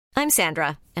I'm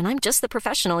Sandra, and I'm just the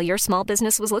professional your small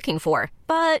business was looking for.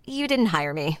 But you didn't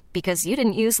hire me because you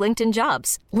didn't use LinkedIn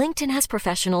Jobs. LinkedIn has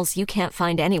professionals you can't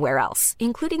find anywhere else,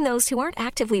 including those who aren't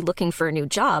actively looking for a new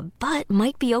job, but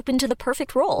might be open to the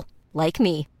perfect role, like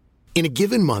me. In a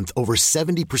given month, over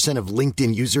 70% of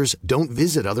LinkedIn users don't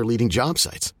visit other leading job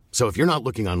sites. So if you're not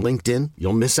looking on LinkedIn,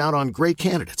 you'll miss out on great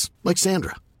candidates like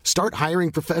Sandra. Start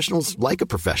hiring professionals like a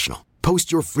professional.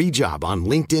 Post your free job on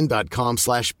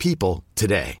linkedin.com/people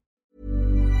today.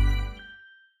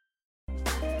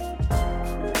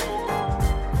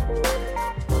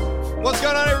 What's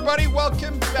going on, everybody?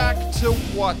 Welcome back to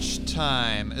Watch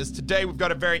Time. As today we've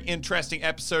got a very interesting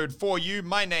episode for you.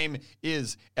 My name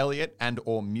is Elliot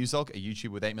and/or Muselk, a YouTuber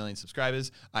with 8 million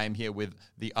subscribers. I am here with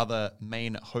the other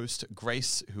main host,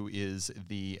 Grace, who is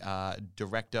the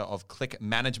director of Click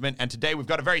Management. And today we've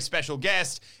got a very special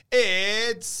guest.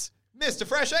 It's Mr.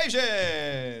 Fresh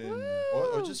Asian.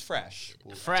 Or just Fresh.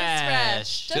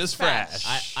 Fresh. Just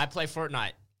Fresh. I play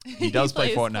Fortnite. He does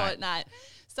play plays Fortnite.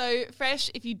 So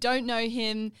Fresh, if you don't know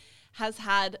him, has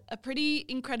had a pretty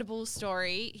incredible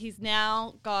story. He's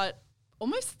now got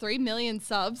almost 3 million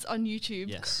subs on YouTube.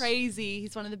 Yes. Crazy.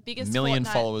 He's one of the biggest Million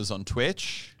Fortnite, followers on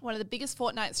Twitch. one of the biggest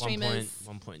Fortnite streamers.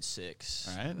 1.6.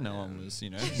 All right. No one was,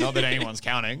 not that anyone's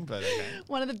counting, but okay.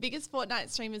 One of the biggest Fortnite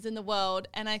streamers in the world.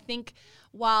 And I think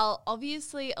while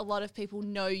obviously a lot of people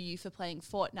know you for playing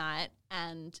Fortnite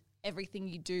and everything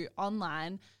you do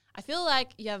online, I feel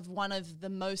like you have one of the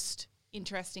most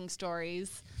interesting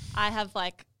stories. I have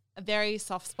like a very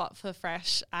soft spot for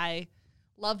Fresh. I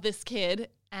love this kid,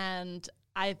 and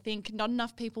I think not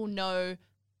enough people know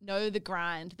the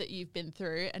grind that you've been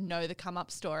through and know the come up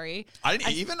story. I don't,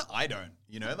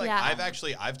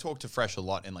 Yeah. I've talked to Fresh a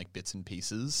lot in like bits and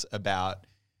pieces about,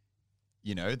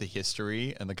 the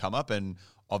history and the come up, and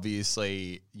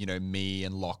obviously, me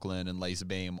and Lachlan and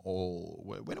Laserbeam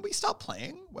when did we start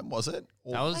playing? When was it?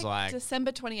 That was like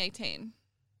December 2018.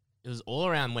 it was all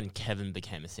around when Kevin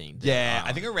became a thing. Yeah,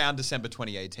 I think around December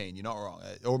 2018. You're not wrong,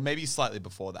 or maybe slightly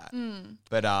before that.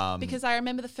 But Because I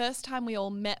remember the first time we all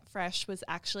met Fresh was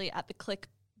actually at the Click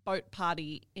boat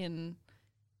party in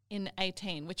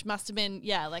 18, which must have been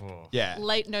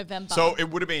late November. So it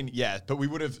would have been but we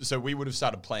would have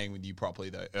started playing with you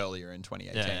properly though earlier in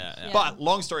 2018. Yeah. But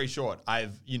long story short,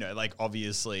 I've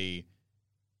obviously,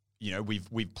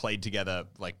 we've played together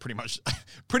like pretty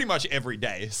much every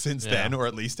day since then, or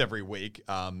at least every week,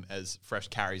 as Fresh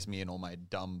carries me in all my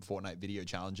dumb Fortnite video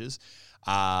challenges,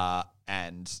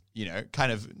 and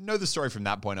kind of know the story from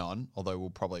that point on. Although we'll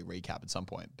probably recap at some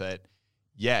point. But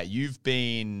yeah, you've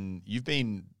been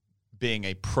being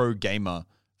a pro gamer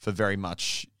for very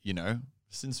much,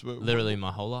 since literally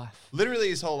my whole life. Literally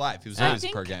his whole life. He was always a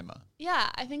pro gamer. Yeah,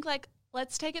 I think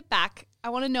let's take it back. I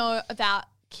want to know about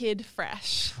Kid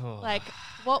Fresh. Like,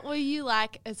 what were you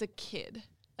like as a kid?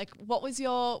 Like, what was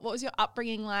your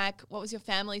upbringing like? What was your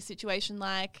family situation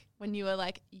like when you were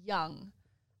like young,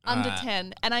 under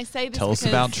 10? And I say this Tell us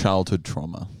about childhood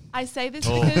trauma. I say this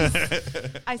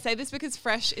because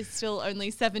Fresh is still only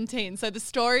 17. So the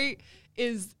story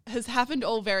has happened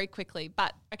all very quickly.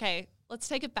 But okay, let's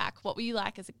take it back. What were you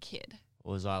like as a kid?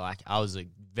 What was I like? I was a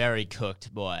very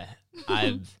cooked boy.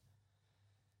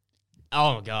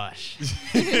 Oh gosh.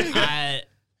 You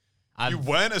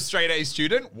weren't a straight A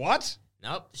student? What?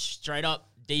 Nope. Straight up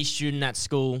D student at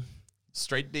school.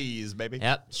 Straight D's, baby.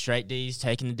 Yep. Straight D's,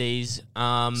 taking the D's.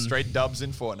 Straight dubs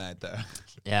in Fortnite though.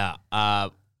 Yeah.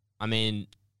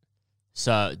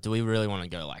 So do we really want to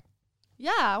go like?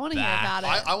 Yeah, I want to hear about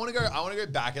it. I want to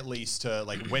go back at least to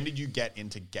like, when did you get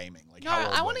into gaming? Like, No, how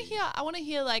old I want were to you? hear. I want to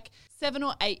hear like 7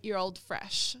 or 8 year old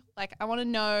Fresh. Like, I want to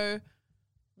know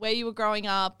where you were growing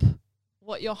up,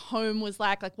 what your home was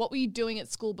like. Like, what were you doing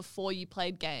at school before you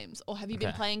played games, or have you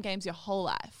been playing games your whole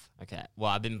life? Okay. Well,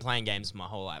 I've been playing games my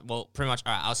whole life. Well, pretty much.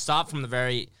 All right. I'll start from the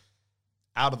very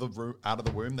out of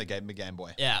the womb. They gave him a Game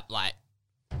Boy. like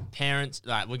parents.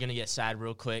 Like, we're gonna get sad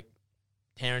real quick.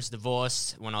 Parents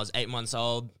divorced when I was 8 months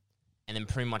old. And then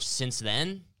pretty much since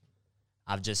then,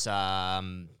 I've just, I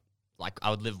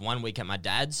would live 1 week at my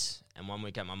dad's and 1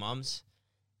 week at my mum's.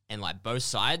 And, like, both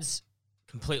sides,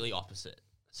 completely opposite.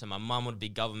 So my mum would be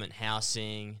government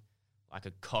housing, like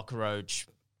a cockroach,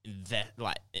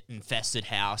 infested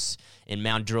house in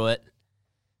Mount Druitt.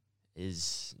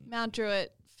 Mount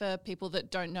Druitt, for people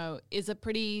that don't know, is a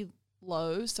pretty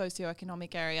low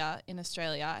socioeconomic area in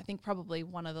Australia. I think probably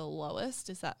one of the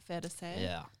lowest. Is that fair to say?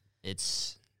 Yeah.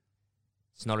 It's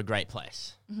not a great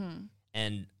place. Mm-hmm.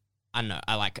 And I don't know,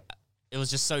 it was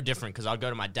just so different because I'd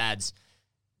go to my dad's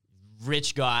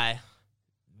rich guy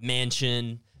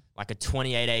mansion, like a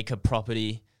 28-acre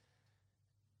property.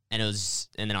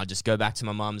 and then I'd just go back to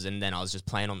my mum's, and then I was just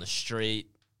playing on the street.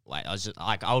 Like I was just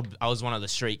like I was one of the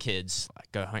street kids.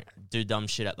 Like go home, do dumb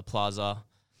shit at the plaza.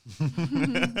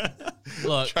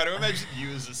 Look, Try to imagine you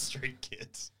as a street kid.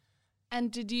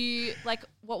 And did you like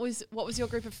what was your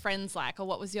group of friends like, or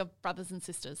what was your brothers and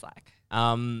sisters like?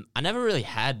 I never really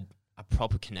had a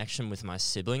proper connection with my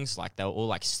siblings. Like they were all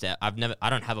like I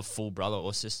don't have a full brother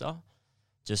or sister,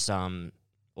 just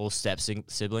all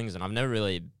siblings, and I've never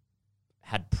really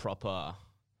had proper.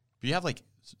 Do you have like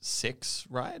 6,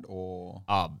 right? Or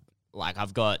Like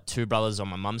I've got 2 brothers on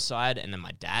my mum's side, and then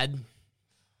my dad.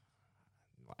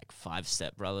 Like 5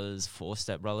 stepbrothers, 4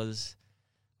 stepbrothers,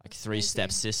 like 3 crazy.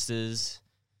 stepsisters.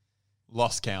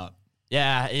 lost count?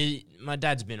 Yeah, my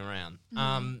dad's been around.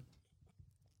 I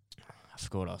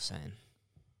forgot what I was saying.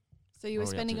 So you were What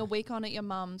were we up spending to? a week on at your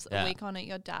mum's, Yeah. a week on at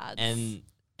your dad's.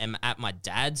 And at my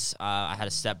dad's, I had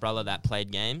a stepbrother that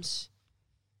played games,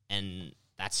 and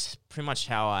that's pretty much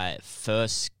how I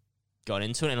first got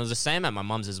into it. And it was the same at my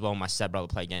mum's as well. My stepbrother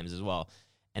played games as well,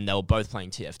 and they were both playing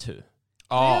TF2.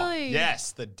 Oh, Really?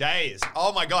 yes, the days.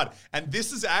 Oh, my God. And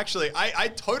this is actually, I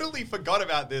totally forgot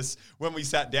about this when we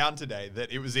sat down today,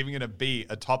 that it was even going to be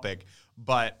a topic.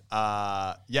 But,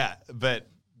 but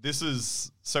this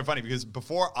is so funny because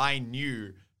before I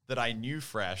knew that I knew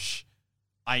Fresh,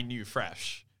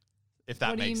 if that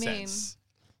What do you makes mean? sense.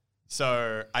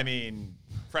 So, I mean,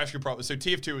 Fresh could probably, so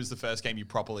TF2 was the first game you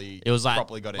properly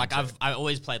got like into. I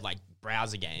always played like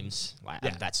browser games. Like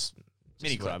Yeah. that's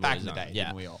Mini just what clip I've back always in the done. day, Yeah.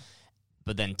 didn't we all?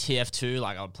 But then TF2,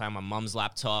 like I would play on my mum's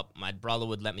laptop. My brother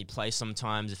would let me play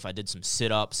sometimes if I did some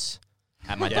sit-ups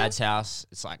at my dad's house.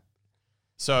 It's like,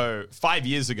 So 5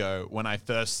 years ago, when I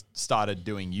first started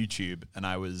doing YouTube, and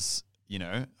I was,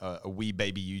 a wee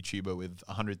baby YouTuber with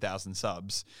 100,000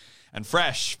 subs, and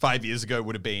Fresh 5 years ago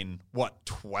would have been, what,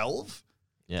 12?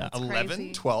 yeah. 11,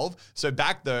 crazy. 12. So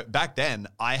back then,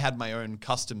 I had my own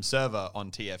custom server on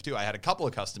TF2. I had a couple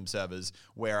of custom servers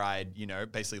where I'd,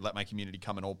 basically let my community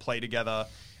come and all play together,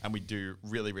 and we'd do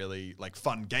really, really like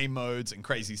fun game modes and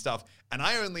crazy stuff. And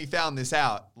I only found this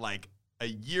out like a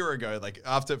year ago, like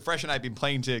after Fresh and I had been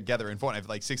playing together in Fortnite for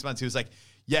like 6 months. He was like,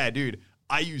 yeah, dude,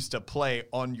 I used to play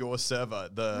on your server,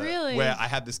 Really? where I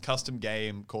had this custom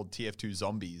game called TF2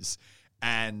 Zombies,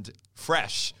 and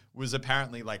Fresh was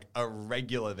apparently like a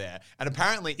regular there. And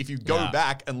apparently if you go Yeah.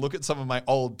 back and look at some of my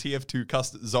old TF2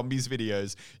 custom Zombies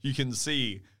videos, you can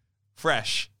see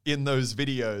Fresh in those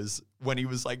videos when he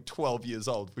was like 12 years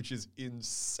old, which is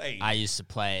insane. I used to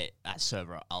play that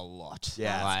server a lot.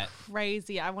 Yeah. Like,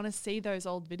 Crazy. I want to see those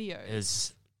old videos. it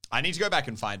was, I need to go back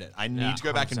and find it. I need Yeah, to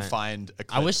go back and 100%. find a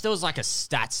clip. I wish there was like a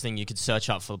stats thing you could search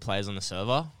up for the players on the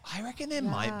server. I reckon there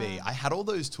might be. Yeah. I had all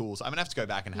those tools. I'm going to have to go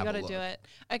back and You have got a to look. do it.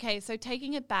 Okay, so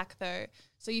taking it back though.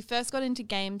 So you first got into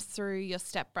games through your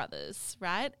stepbrothers,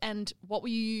 right? And what were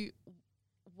you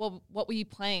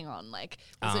playing on? Like,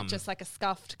 was it just like a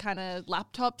scuffed kind of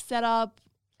laptop setup?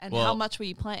 And how Well- much were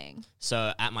you playing?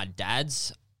 So at my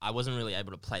dad's, I wasn't really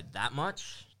able to play that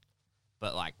much.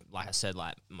 But like I said,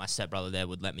 like my stepbrother there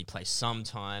would let me play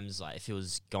sometimes, like if he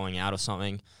was going out or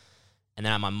something. And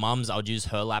then at my mum's, I would use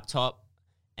her laptop,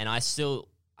 and I still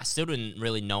didn't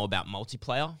really know about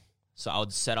multiplayer. So I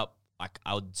would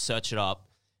I would search it up,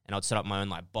 and I'd set up my own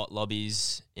like bot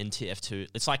lobbies in TF2.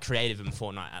 It's like creative in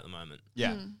Fortnite at the moment,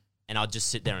 Yeah. and I'd just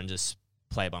sit there and just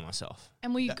play by myself.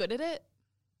 And were you good at it?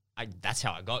 That's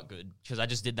how I got good, because I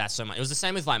just did that so much. It was the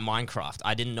same with like Minecraft.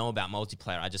 I didn't know about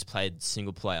multiplayer. I just played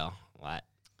single player. Like,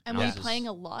 And I were was you just- playing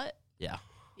a lot? Yeah,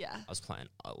 Yeah. I was playing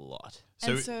a lot.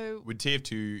 So, And so- would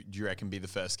TF2, do you reckon, be the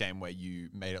first game where you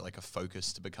made it like a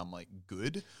focus to become like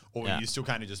good? Or Yeah. were you still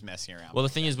kind of just messing around? Well, the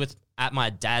thing is, on my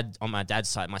dad's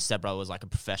side, my stepbrother was like a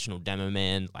professional demo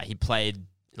man. Like he played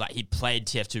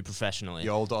TF2 professionally. the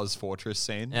old Oz Fortress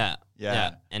scene? Yeah.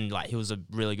 And like he was a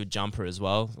really good jumper as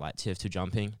well, like TF2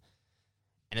 jumping.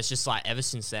 And it's just like ever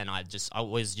since then, I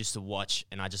always used to watch,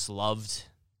 and I just loved,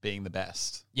 Being the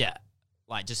best.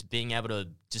 like just being able to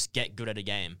just get good at a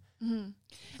game. Mhm.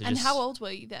 To And just- how old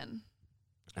were you then?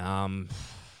 Um,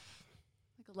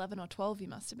 Like 11 or 12 you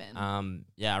must have been.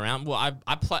 around. Well,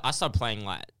 I started playing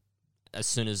like as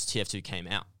soon as TF2 came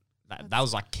out. That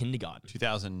was like kindergarten,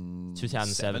 2007?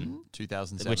 2007?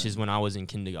 2007. which is when I was in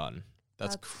kindergarten.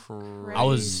 That's That's crazy. I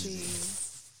was Crazy.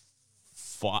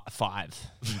 5.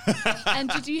 And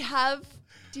did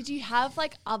you have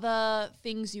like other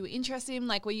things you were interested in?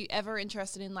 Like, were you ever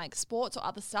interested in like sports or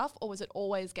other stuff, or was it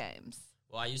always games?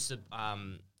 Well, I used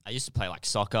to play like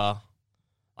soccer.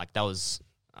 Like that was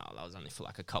only for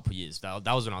like a couple years. That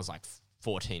was when I was like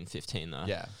 14, 15 though.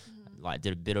 Yeah. Like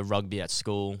did a bit of rugby at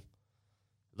school,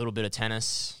 a little bit of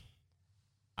tennis,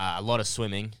 a lot of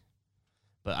swimming.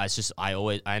 But I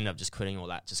ended up just quitting all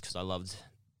that just because I loved.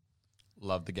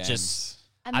 Love the games.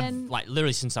 And I've then like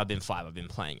literally since I've been 5, I've been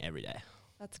playing every day.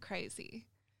 that's crazy.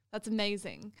 That's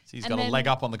amazing. So he's And got a then- leg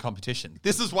up on the competition.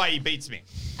 This is why he beats me.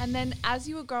 And then as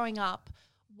you were growing up,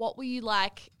 what were you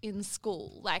like in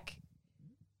school? Like,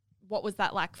 what was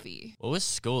that like for you? Well, with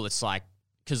school, it's like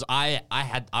because I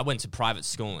went to private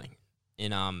schooling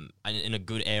in a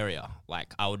good area.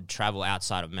 Like I would travel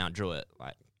outside of Mount Druitt,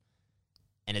 like,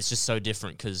 and it's just so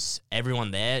different because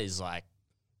everyone there is like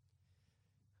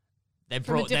they've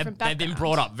From a brought they've different been background.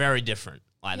 brought up very different.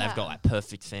 Like Yeah. they've got like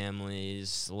perfect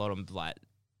families, a lot of like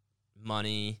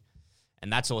money,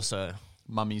 and that's also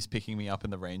Mummy's picking me up in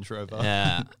the Range Rover.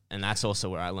 yeah, and that's also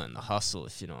where I learned the hustle.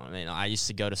 If you know what I mean, I used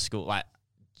to go to school like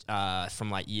from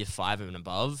like year 5 and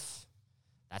above.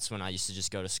 That's when I used to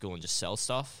just go to school and just sell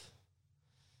stuff.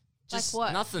 Like Just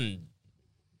what? nothing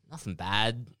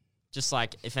bad. Just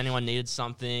like if anyone needed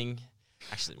something.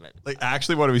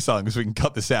 Actually, what are we selling? Because we can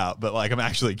cut this out, but like, I'm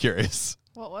actually curious.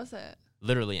 What was it?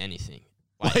 Literally anything.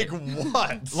 Like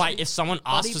what? Like if someone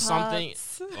asked Body for something,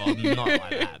 parts. oh, not like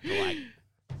that, but like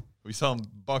Are we selling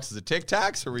boxes of Tic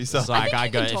Tacs, or are we selling? it's like I I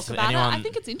think go you can talk if about it. I anyone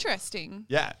think it's interesting.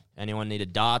 Yeah, anyone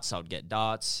needed darts, I would get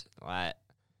darts. Like,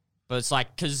 but it's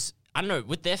like because I don't know,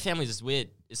 with their families, it's weird.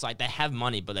 It's like they have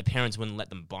money, but their parents wouldn't let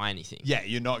them buy anything. yeah.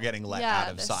 You're not getting let Yeah,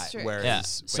 out of that's sight. true. Whereas, Yeah.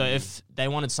 when So you- if they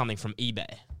wanted something from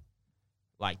eBay,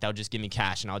 like they'll just give me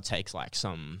cash and I would take like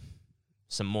some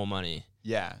more money.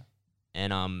 yeah,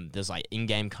 And there's like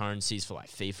in-game currencies for like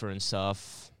FIFA and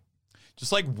stuff.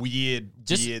 just like weird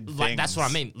Like things. that's what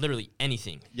I mean. Literally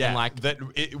anything. Yeah, And like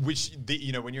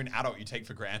when you're an adult, you take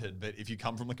for granted. But if you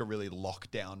come from like a really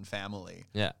locked down family,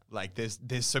 yeah. like there's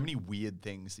so many weird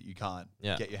things that you can't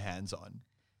Yeah. get your hands on.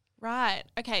 Right.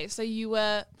 Okay. So you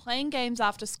were playing games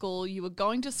after school. You were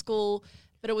going to school,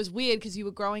 but it was weird because you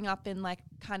were growing up in like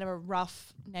kind of a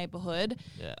rough neighborhood,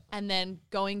 Yeah. and then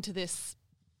going to this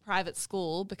private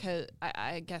school because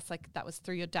I guess like that was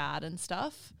through your dad and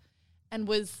stuff, and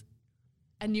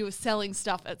you were selling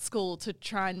stuff at school to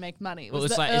try and make money. It was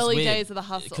it's the like early days of the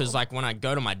hustle. Because like when I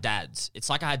go to my dad's, it's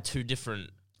like I had 2 different.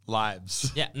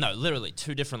 Lives. Yeah. No, literally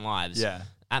 2 different lives. Yeah.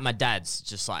 At my dad's,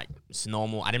 just like it's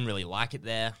normal. I didn't really like it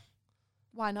there.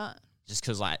 Why not? Just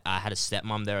because like I had a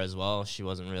stepmom there as well. She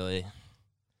wasn't really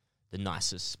the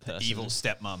nicest person. Evil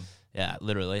stepmom. Yeah,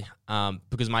 literally.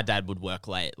 Because my dad would work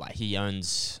late. Like he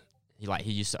used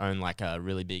to own like a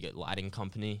really big lighting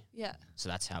company. Yeah. So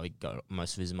that's how he got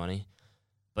most of his money.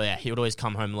 But yeah, he would always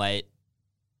come home late,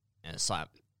 and it's like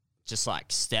just like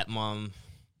stepmom,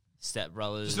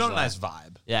 stepbrothers. It's not a like- nice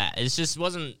vibe. Yeah, it just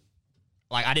wasn't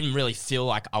like I didn't really feel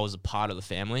like I was a part of the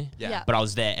family. Yeah. But I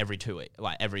was there every 2 weeks,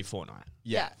 like every fortnight.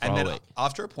 Yeah. Yeah. And For a then week.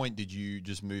 after a point, did you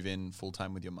just move in full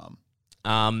time with your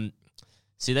mum?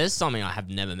 See, there's something I have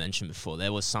never mentioned before.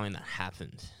 There was something that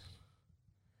happened.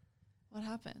 What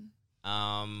happened?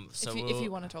 So if you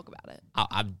want to talk about it.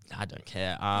 I don't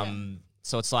care.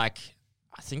 So it's like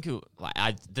I think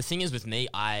the thing is with me,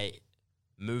 I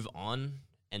move on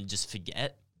and just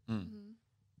forget.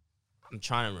 I'm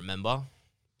trying to remember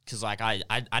because like I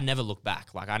never look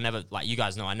back. Like I never, like you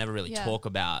guys know, I never really Yeah. talk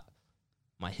about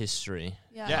my history,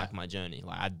 Yeah. Yeah. like my journey.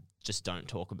 Like I just don't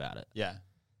talk about it. Yeah.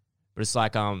 But it's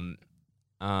like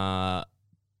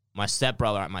my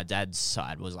stepbrother at my dad's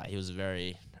side was like he was a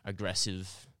very aggressive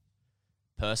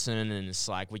person, and it's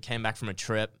like we came back from a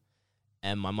trip,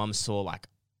 and my mum saw like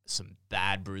some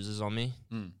bad bruises on me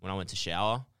when I went to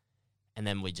shower, and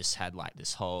then we just had like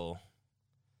this whole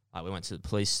like we went to the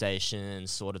police station,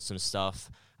 sorted some stuff.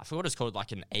 I forgot what it's called,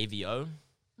 like an AVO,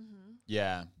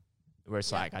 Yeah. where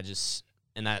it's like I just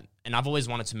and I've always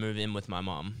wanted to move in with my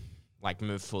mum, like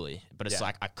move fully, but it's Yeah.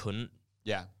 like I couldn't.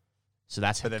 Yeah. So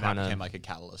that's But then kind that of became like a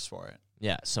catalyst for it.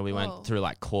 yeah. So we Whoa. went through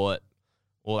like court,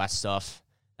 all that stuff.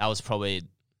 That was probably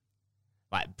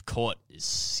like court is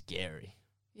scary.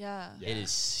 Yeah. Yeah. It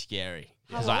is scary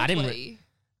How because I didn't. old were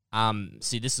you?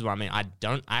 See, this is what I mean. I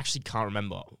actually can't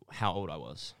remember how old I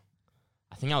was.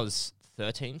 I think I was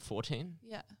 13, 14.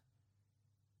 Yeah.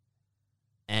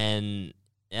 And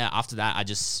yeah, after that, I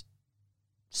just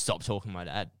stopped talking to my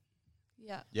dad.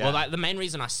 Yeah. Yeah. Well, like the main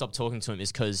reason I stopped talking to him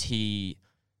is because he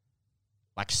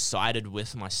like sided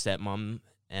with my stepmom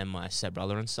and my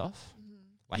stepbrother and stuff.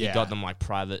 Like Yeah. he got them like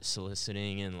private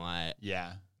soliciting and like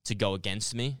Yeah. to go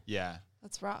against me. Yeah.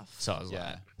 That's rough. So I was Yeah.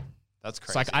 like, That's crazy.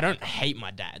 it's like I don't hate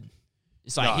my dad.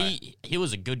 It's like No. he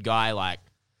was a good guy. Like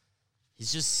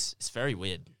it's very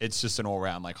weird. It's just an all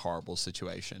round like horrible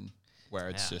situation where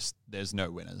it's Yeah. just there's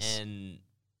no winners. And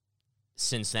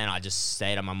since then, I just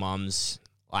stayed at my mum's.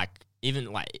 Like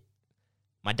even like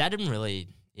my dad didn't really,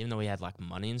 even though he had like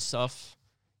money and stuff,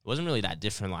 it wasn't really that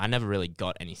different. Like, I never really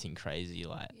got anything crazy.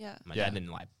 Like, my Yeah. dad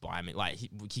didn't like buy me. Like,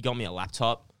 he got me a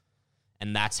laptop,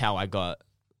 and that's how I got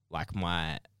like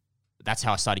that's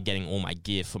how I started getting all my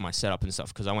gear for my setup and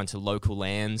stuff. Because I went to local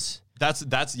LANs.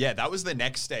 That was the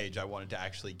next stage I wanted to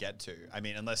actually get to. I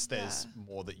mean, unless there's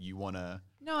more that you want to.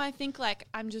 No, I think like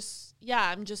I'm just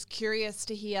curious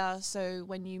to hear. So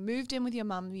when you moved in with your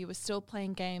mum, you were still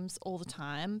playing games all the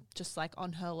time, just like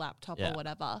on her laptop or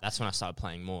whatever. That's when I started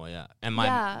playing more, And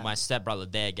my stepbrother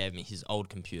there gave me his old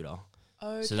computer.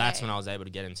 Okay. So that's when I was able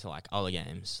to get into like other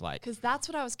games. Like, because that's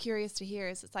what I was curious to hear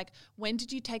is it's like, when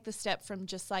did you take the step from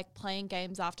just like playing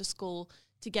games after school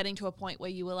to getting to a point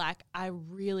where you were like, I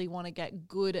really want to get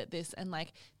good at this and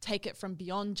like take it from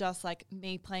beyond just like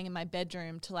me playing in my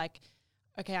bedroom to like,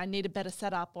 okay, I need a better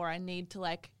setup or I need to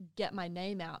like get my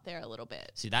name out there a little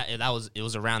bit. See, it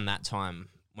was around that time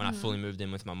when I fully moved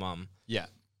in with my mum. Yeah.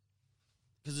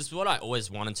 Because it's what I always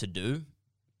wanted to do.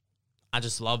 I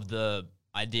just love the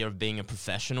idea of being a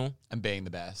professional And being the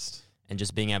best. and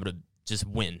just being able to just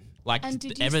win. Like, And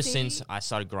did you ever see- since I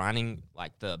started grinding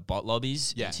like the bot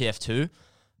lobbies Yeah. in TF2,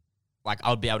 like I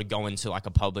would be able to go into like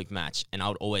a public match and I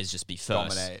would always just be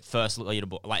Dominate. first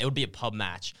leaderboard. Like, it would be a pub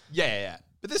match. Yeah.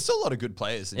 But there's still a lot of good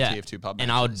players in TF2 pub matches.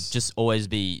 And I would just always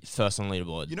be first on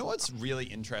leaderboard. You know what's really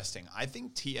interesting? I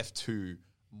think TF2,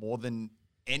 more than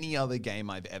any other game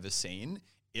I've ever seen,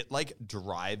 it like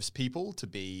drives people to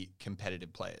be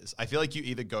competitive players. I feel like you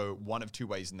either go one of two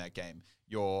ways in that game.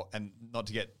 And not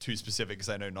to get too specific because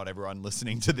I know not everyone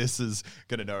listening to this is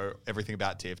going to know everything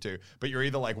about TF2, but you're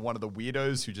either like one of the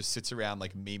weirdos who just sits around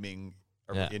like memeing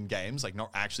in games, like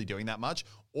not actually doing that much,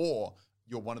 or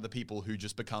you're one of the people who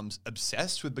just becomes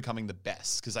obsessed with becoming the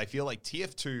best. Because I feel like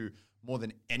TF2, more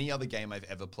than any other game I've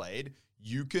ever played,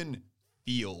 you can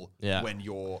feel when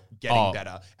you're getting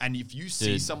better. And if you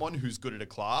see someone who's good at a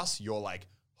class, you're like,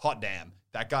 hot damn,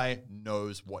 that guy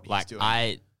knows what he's doing.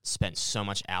 I spent so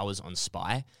much hours on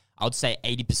Spy. I would say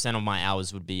 80% of my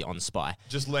hours would be on Spy.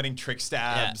 Just learning trick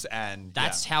stabs and...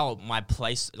 That's how my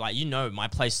play... Like, my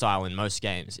play style in most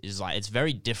games is like, it's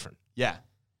very different. Yeah.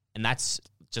 And that's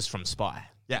just from Spy.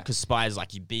 Yeah. Because Spy is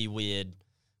like, you be weird.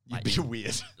 You'd be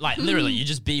weird. Like, literally, you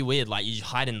just be weird. Like, you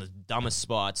hide in the dumbest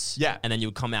spots. Yeah. And then you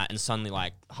would come out and suddenly,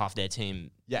 like, half their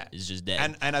team is just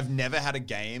dead. And I've never had a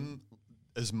game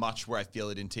as much where I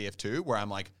feel it in TF2, where I'm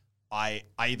like, I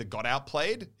either got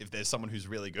outplayed. If there's someone who's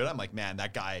really good, I'm like, man,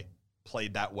 that guy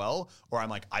played that well. Or I'm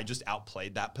like, I just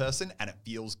outplayed that person and it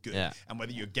feels good. Yeah. And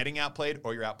whether you're getting outplayed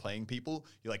or you're outplaying people,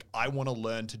 you're like, I want to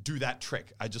learn to do that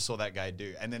trick I just saw that guy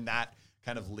do. And then that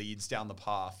kind of leads down the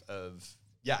path of,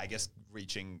 I guess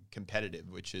reaching competitive,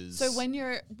 which is... So when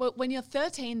you're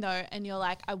 13 though, and you're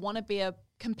like, I want to be a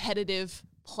competitive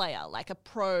player, like a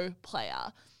pro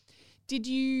player, did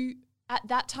you, at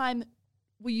that time,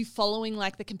 were you following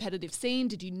like the competitive scene?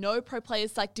 Did you know pro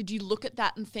players? Like, did you look at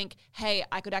that and think, hey,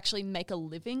 I could actually make a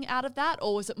living out of that?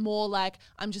 Or was it more like,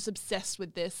 I'm just obsessed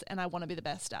with this and I want to be the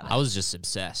best at it? I was just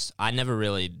obsessed. I never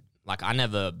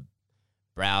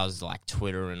browsed like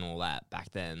Twitter and all that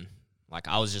back then. Like,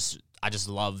 I just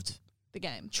loved the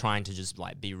game, trying to just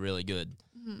like be really good.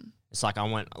 It's like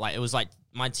it was like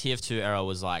my TF2 era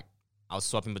was like, I was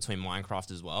swapping between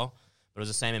Minecraft as well, but it was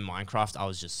the same in Minecraft. I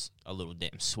was just a little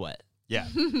damn sweat. Yeah.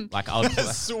 Like, I would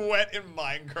Sweat in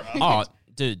Minecraft. Oh,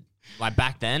 dude, like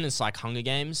back then it's like Hunger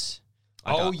Games.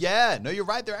 Like yeah. No, you're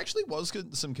right. There actually was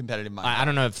some competitive Minecraft. I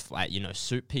don't know if like,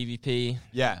 Suit PvP.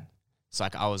 Yeah. It's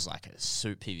like I was like a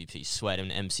Suit PvP sweat,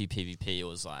 and MC PvP it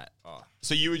was like, oh.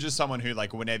 So you were just someone who,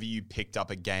 like, whenever you picked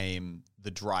up a game,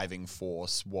 the driving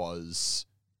force was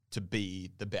to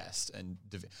be the best and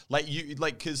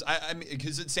because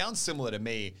it sounds similar to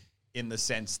me in the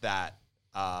sense that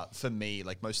for me,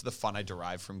 like, most of the fun I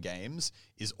derive from games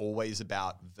is always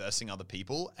about versing other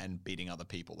people and beating other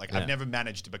people. Like, I've never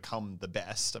managed to become the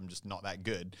best. I'm just not that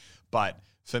good. But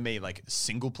for me, like,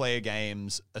 single player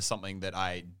games are something that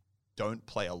I don't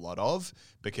play a lot of,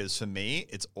 because for me,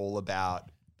 it's all about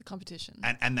the competition.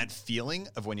 And that feeling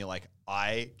of when you're like,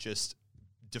 I just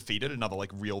defeated another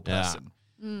like real person.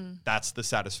 That's the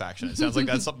satisfaction. It sounds like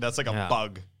that's like a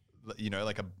bug,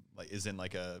 is in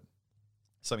like a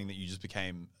something that you just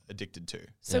became addicted to.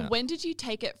 So when did you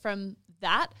take it from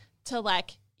that to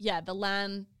like, the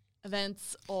LAN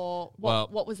events, or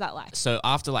what was that like? So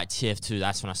after like TF2,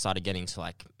 that's when I started getting to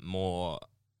like more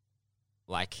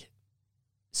like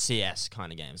CS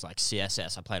kind of games, like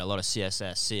CSS. I played a lot of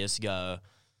CSS, CSGO,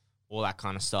 all that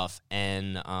kind of stuff.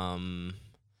 And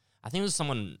I think it was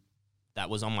someone that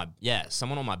was on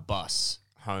my bus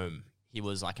home. He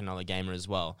was like another gamer as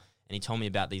well. And he told me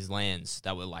about these LANs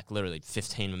that were like literally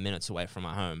 15 minutes away from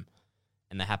my home.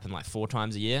 And they happen like 4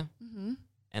 times a year. Mm-hmm.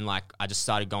 and like I just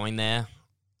started going there.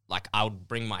 Like I would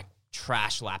bring my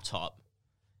trash laptop,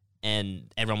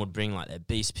 and everyone would bring like their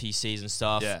beast PCs and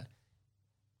stuff. Yeah.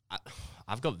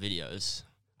 I've got videos.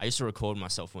 I used to record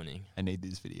myself winning. I need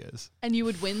these videos. And you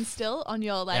would win still on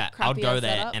your like I would crappy go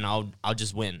there setup? and I'll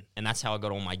just win, and that's how I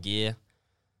got all my gear.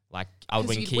 Like I would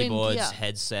 'Cause win you'd win keyboards, gear.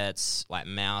 headsets, like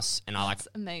mouse, and That's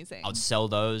amazing. I would sell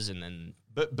those, and then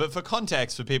But for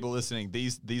context, for people listening,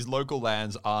 these local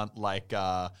lands aren't like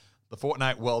the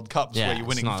Fortnite World Cups Yeah, where you're it's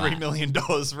winning not $3 that. million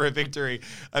for a victory.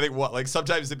 I think like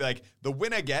sometimes they'd be like, the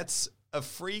winner gets a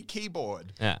free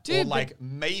keyboard. Yeah. Or Dude, like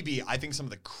maybe, I think some of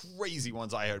the crazy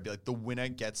ones I heard would be like, the winner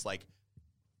gets like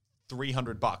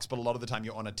 $300, but a lot of the time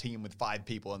you're on a team with 5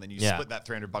 people and then you split that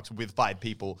 $300 with 5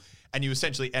 people and you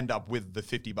essentially end up with the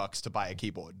 $50 to buy a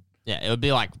keyboard. yeah, it would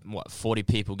be like 40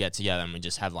 people get together and we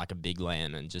just have like a big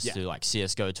LAN and just Yeah. do like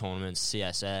CS:GO tournaments,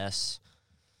 CSS.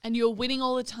 and you were winning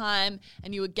all the time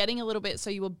and you were getting a little bit, so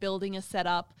you were building a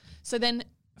setup. So then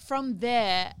from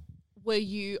there, were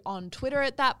you on Twitter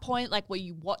at that point? Like, were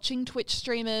you watching Twitch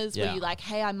streamers? Yeah. Were you like,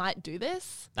 hey, I might do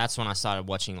this? That's when I started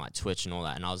watching like Twitch and all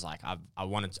that, and I was like, I've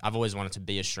always wanted to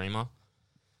be a streamer,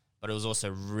 but it was also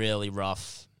really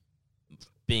rough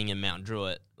being in Mount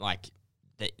Druitt. Like,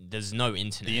 there's no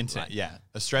internet. The internet, Like, yeah.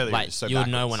 Australia like is so you would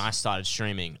know backwards. when I started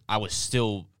streaming, I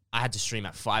had to stream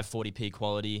at 540p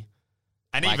quality.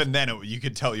 And like- even then, you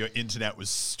could tell your internet was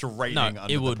straining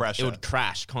under the pressure. it would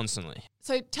crash constantly.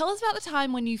 So tell us about the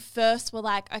time when you first were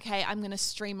like, okay, I'm going to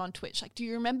stream on Twitch. Like, do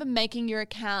you remember making your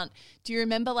account? Do you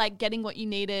remember like getting what you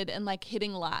needed and like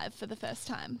hitting live for the first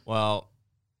time? Well,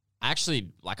 actually,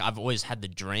 like I've always had the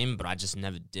dream, but I just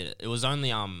never did it. It was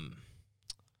only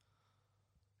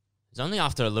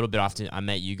after a little bit after I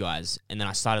met you guys, and then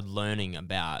I started learning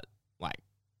about like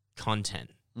content.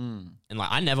 And like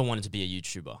I never wanted to be a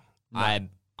YouTuber. I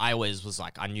always was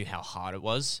like, I knew how hard it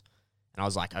was, and I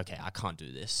was like, okay, I can't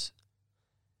do this.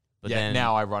 But then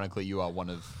now ironically, you are one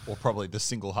of, or probably the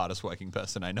single hardest working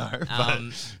person I know.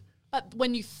 But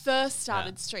when you first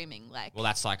started streaming, like, well,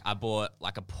 that's like I bought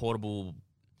like a portable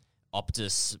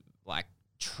Optus like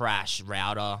trash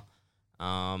router.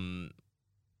 I'm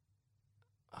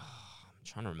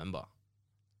trying to remember.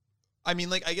 I mean,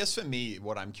 like, I guess for me,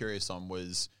 what I'm curious on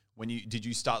was did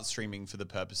you start streaming for the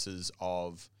purposes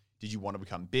of, did you want to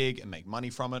become big and make money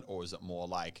from it? Or is it more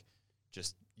like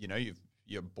just,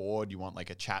 you're bored, you want like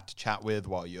a chat to chat with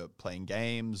while you're playing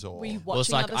games? Or were you watching Well,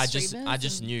 it's like other I streamers?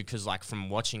 just knew, because like from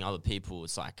watching other people,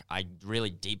 it's like I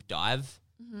really deep dive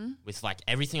with like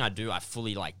everything I do. I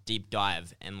fully like deep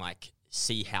dive and like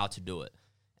see how to do it.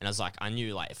 And I was like, I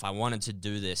knew like if I wanted to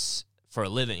do this for a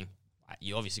living,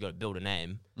 you obviously got to build a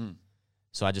name.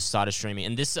 So I just started streaming,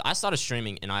 and I started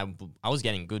streaming, and I was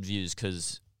getting good views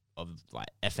because of like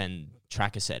FN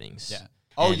tracker settings. Yeah.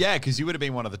 Oh, And yeah, because you would have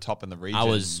been one of the top in the region. I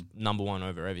was number one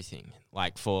over everything.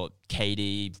 Like for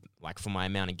KD, like for my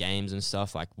amount of games and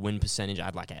stuff, like win percentage, I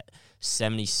had like a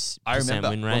 70% I remember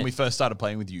win rate. when we first started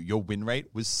playing with you, your win rate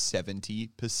was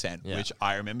 70%, Yeah. which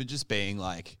I remember just being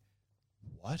like,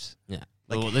 what? Yeah.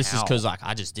 Like, Well, this is how? because like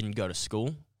I just didn't go to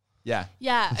school. Yeah.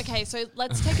 Yeah. Okay. So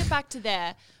let's take it back to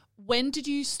there. When did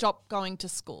you stop going to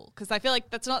school? Because I feel like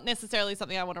that's not necessarily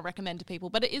something I want to recommend to people,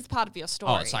 but it is part of your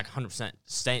story. Oh, it's like 100%.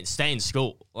 Stay in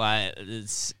school. Like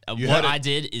it's You what heard it. I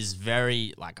did is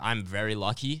very like I'm very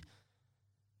lucky,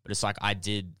 but it's like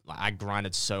I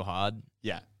grinded so hard.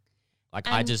 Yeah. Like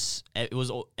And- it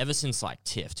was ever since like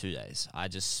TF2 days. I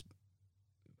just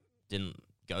didn't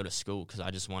go to school because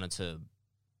I just wanted to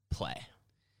play.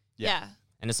 yeah.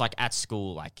 And it's like at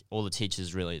school, like all the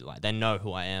teachers really like they know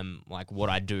who I am. Like what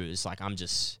I do is like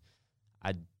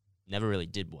I never really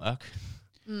did work.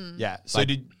 Yeah. So Like-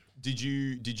 did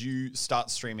you start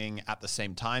streaming at the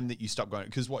same time that you stopped going?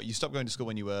 Because you stopped going to school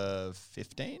when you were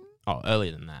 15? Oh,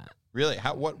 earlier than that. Really?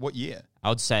 What year? I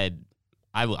would say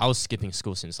I was skipping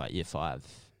school since like year 5.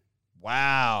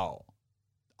 Wow.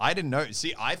 I didn't know.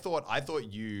 See, I thought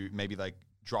you maybe like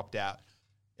dropped out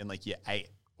in like year 8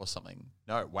 or something.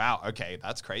 No, wow. Okay,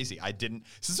 that's crazy. I didn't.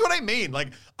 This is what I mean.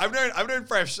 Like I've known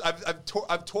Fresh.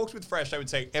 I've talked with Fresh, I would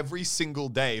say, every single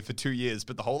day for 2 years.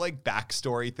 But the whole like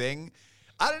backstory thing,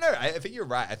 I don't know. I think you're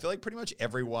right. I feel like pretty much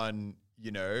everyone,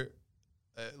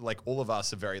 like all of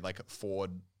us are very like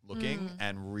forward looking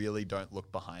and really don't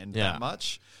look behind Yeah. that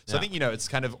much. So I think, it's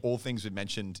kind of all things we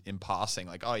mentioned in passing,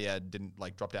 like, oh yeah, didn't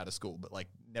like dropped out of school, but like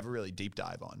never really deep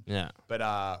dive on. Yeah. But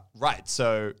right.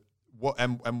 So what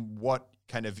what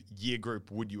kind of year group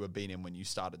would you have been in when you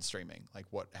started streaming? Like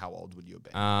how old would you have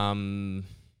been?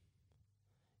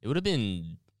 It would have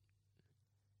been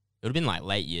like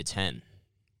late year 10.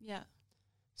 Yeah.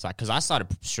 It's like, because I started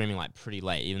streaming like pretty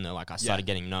late, even though like I started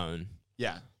Yeah. getting known.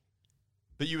 Yeah.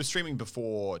 But you were streaming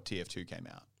before TF2 came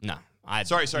out. No.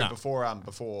 Sorry, no, before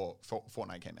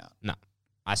Fortnite came out. No.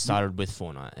 I started with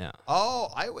Fortnite, yeah. Oh,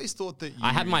 I always thought that you...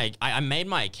 I made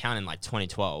my account in like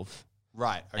 2012.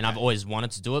 Right, okay. And I've always wanted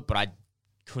to do it, but I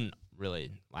couldn't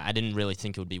really, like, I didn't really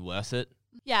think it would be worth it.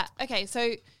 Yeah. Okay.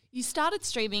 So you started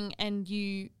streaming and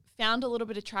you found a little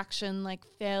bit of traction like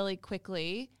fairly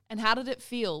quickly. And how did it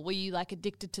feel? Were you like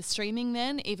addicted to streaming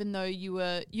then, even though you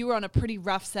were on a pretty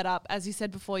rough setup? As you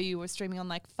said before, you were streaming on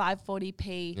like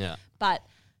 540p. Yeah. But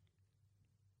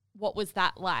what was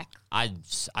that like? I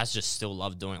just still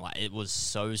love doing it. Like, it was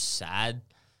so sad,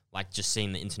 like, just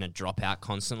seeing the internet drop out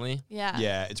constantly. Yeah.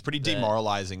 Yeah, it's pretty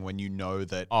demoralizing when you know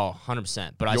that... Oh,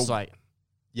 100%. But I was like...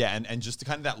 Yeah, and just the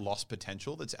kind of that lost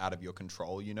potential that's out of your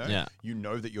control, you know? Yeah. You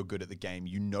know that you're good at the game.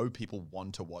 You know people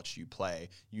want to watch you play.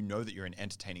 You know that you're an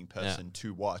entertaining person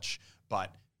to watch.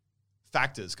 But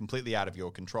factors completely out of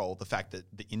your control. The fact that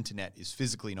the internet is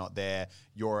physically not there.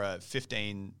 You're a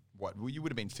 15... What? Well, you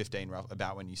would have been 15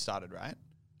 about when you started, right?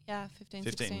 Yeah, 15,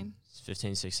 16.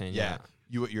 15, 16, Yeah.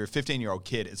 You're a 15-year-old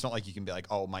kid. It's not like you can be like,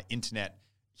 oh, my internet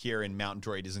here in Mount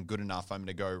Druitt isn't good enough. I'm going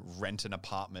to go rent an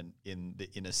apartment in the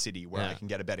inner city where I can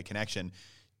get a better connection.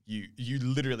 You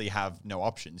literally have no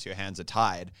options. Your hands are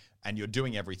tied and you're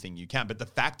doing everything you can. But the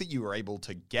fact that you were able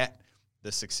to get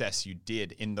the success you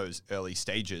did in those early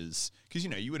stages, because, you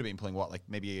know, you would have been playing like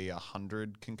maybe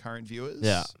 100 concurrent viewers?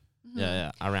 Yeah. Mm-hmm.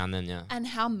 Yeah, around then, yeah. And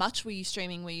how much were you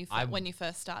streaming when you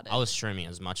first started? I was streaming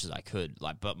as much as I could,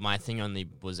 but my thing only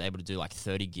was able to do like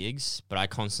 30 gigs, but I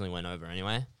constantly went over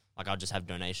anyway. Like, I'll just have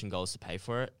donation goals to pay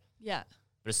for it. Yeah.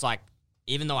 But it's like,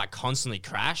 even though I constantly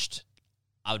crashed,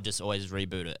 I would just always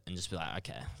reboot it and just be like,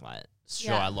 okay, like,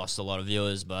 sure, I lost a lot of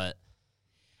viewers, but...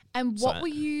 And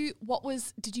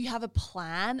did you have a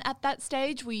plan at that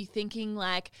stage? Were you thinking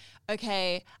like,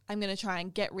 okay, I'm going to try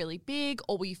and get really big,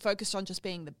 or were you focused on just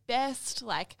being the best?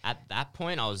 Like, at that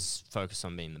point, I was focused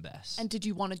on being the best. And did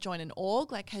you want to join an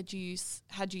org? Like, had you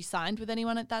signed with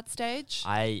anyone at that stage?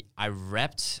 I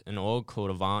repped an org called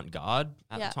Avant Garde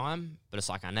at the time, but it's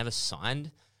like I never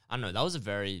signed. I don't know, that was a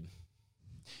very...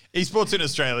 Esports in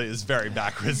Australia is very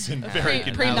backwards and very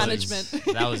pre-management.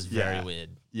 That was very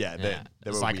weird. Yeah, It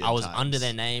was like I was under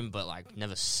their name, but like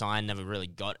never signed, never really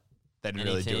got. They didn't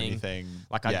really do anything.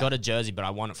 Like I got a jersey, but I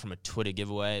won it from a Twitter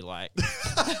giveaway. Like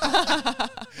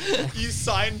you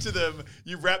signed to them,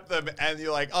 you rep them, and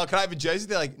you're like, "Oh, can I have a jersey?"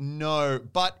 They're like, "No,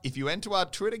 but if you enter our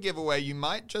Twitter giveaway, you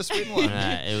might just win one."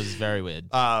 It was very weird.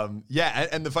 Yeah,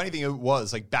 and the funny thing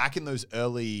was, like, back in those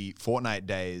early Fortnite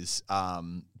days,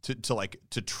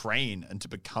 to train and to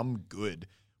become good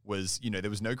was, you know, there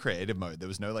was no creative mode. There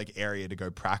was no like area to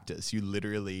go practice. You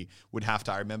literally would have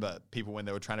to, I remember people when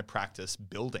they were trying to practice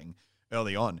building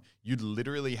early on, you'd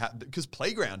literally have, because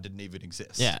Playground didn't even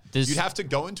exist. Yeah. You'd have to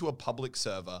go into a public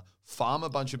server, farm a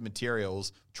bunch of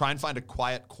materials, try and find a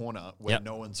quiet corner where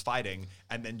no one's fighting,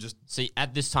 and then just... See,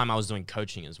 at this time I was doing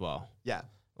coaching as well. Yeah.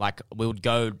 Like we would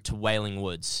go to Wailing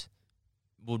Woods,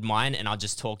 would mine, and I'd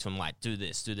just talk to him like, do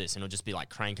this, and it'll just be like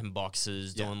cranking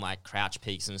boxes, doing like crouch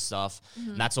peaks and stuff.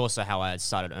 Mm-hmm. And that's also how I had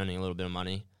started earning a little bit of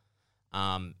money.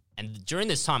 And during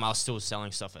this time, I was still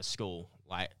selling stuff at school.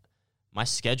 Like, my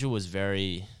schedule was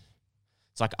it's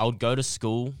like I would go to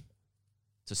school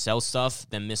to sell stuff,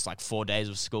 then miss like 4 days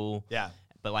of school. Yeah.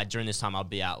 But like during this time, I'd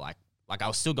be out like I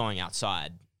was still going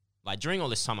outside. Like during all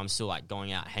this time, I'm still like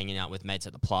going out, hanging out with mates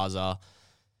at the plaza,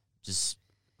 just...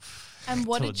 And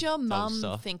what did your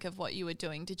mum think of what you were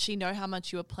doing? Did she know how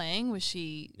much you were playing? Did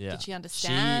she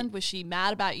understand? Was she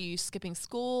mad about you skipping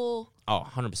school? Oh,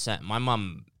 100%. My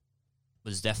mum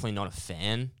was definitely not a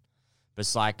fan. But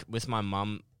it's like with my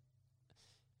mum,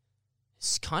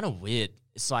 it's kind of weird.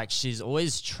 It's like she's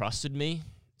always trusted me.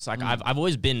 It's like I've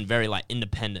always been very like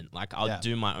independent. Like I'll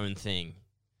do my own thing.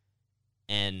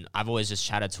 And I've always just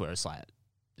chatted to her. It's like,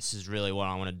 this is really what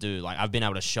I want to do. Like I've been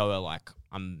able to show her like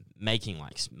I'm making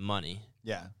like money.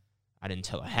 Yeah. I didn't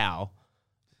tell her how,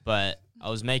 but I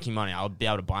was making money. I would be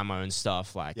able to buy my own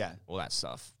stuff, like all that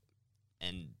stuff.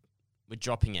 And with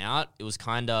dropping out, it was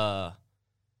kind of,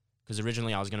 because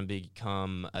originally I was going to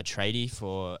become a tradie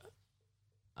for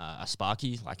a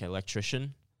Sparky, like an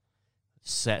electrician,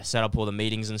 set up all the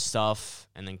meetings and stuff,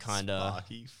 and then kind of...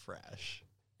 Sparky fresh.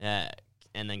 Yeah,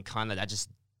 and then kind of that just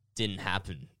didn't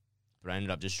happen. But I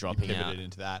ended up just dropping out. Pivoted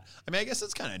into that. I mean, I guess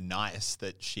it's kind of nice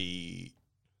that she,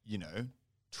 you know,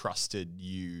 trusted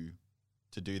you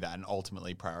to do that and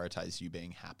ultimately prioritize you being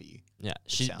happy. Yeah,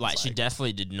 she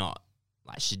definitely did not.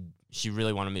 Like she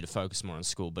really wanted me to focus more on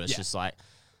school, but it's just like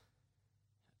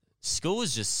school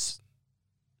was just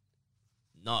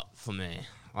not for me.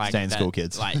 Like stay in school,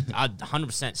 kids. Like I'd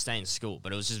 100% stay in school,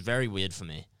 but it was just very weird for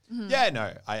me. Yeah,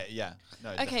 no. No,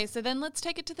 Okay, so then let's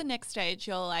take it to the next stage.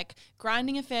 You're like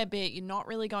grinding a fair bit. You're not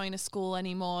really going to school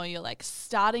anymore. You're like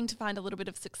starting to find a little bit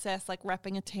of success, like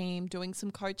repping a team, doing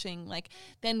some coaching. Like,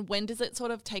 then when does it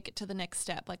sort of take it to the next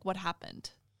step? Like, what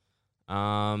happened?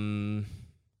 Well,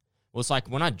 it's like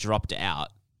when I dropped out,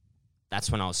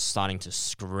 that's when I was starting to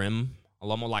scrim a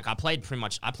lot more. Like, I played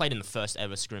in the first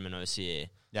ever scrim in OCE.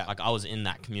 Yeah. Like, I was in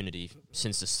that community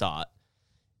since the start.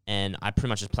 And I pretty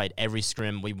much just played every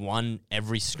scrim. We won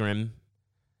every scrim.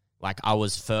 Like, I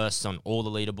was first on all the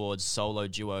leaderboards, solo,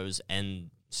 duos, and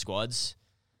squads.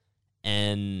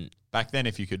 And back then,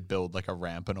 if you could build like a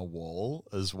ramp and a wall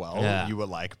as well, Yeah. you were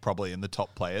like probably in the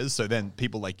top players. So then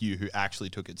people like you who actually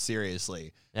took it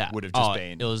seriously would have just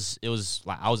been. It was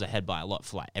like I was ahead by a lot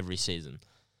for like every season.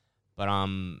 But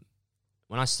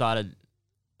when I started,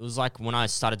 it was like when I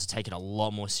started to take it a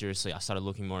lot more seriously, I started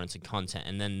looking more into content.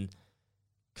 And then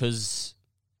Cause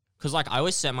like I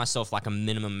always set myself like a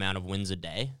minimum amount of wins a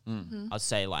day. I'd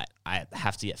say like I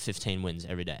have to get 15 wins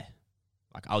every day.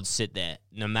 Like I would sit there,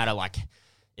 no matter like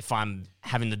if I'm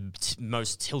having the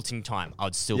most tilting time, I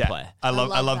would still play. I love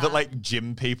that that. like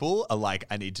gym people are like,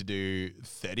 I need to do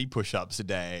 30 push-ups a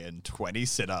day and 20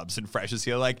 sit-ups, and freshers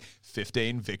here like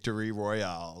 15 victory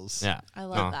royales. Yeah, I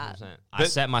love that. 100%. I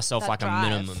set myself that like drive. a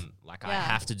minimum. Like I Yeah.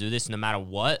 have to do this no matter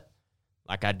what.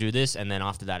 Like I do this, and then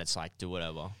after that, it's like do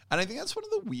whatever. And I think that's one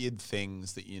of the weird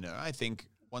things that, I think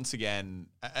once again,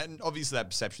 and obviously that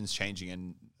perception's changing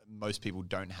and most people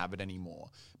don't have it anymore,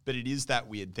 but it is that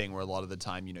weird thing where a lot of the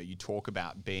time, you talk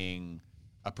about being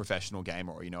a professional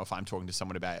gamer, or, if I'm talking to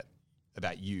someone about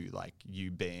you, like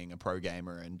you being a pro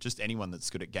gamer and just anyone that's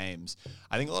good at games,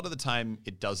 I think a lot of the time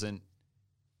it doesn't,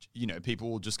 people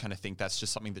will just kind of think that's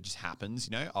just something that just happens,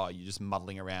 oh, you're just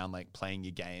muddling around, like playing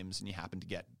your games and you happen to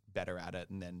get better at it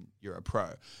and then you're a pro.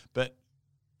 But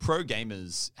pro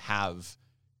gamers have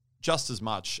just as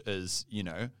much as,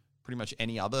 pretty much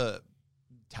any other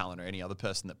talent or any other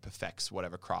person that perfects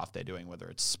whatever craft they're doing, whether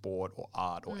it's sport or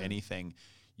art or anything.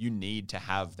 You need to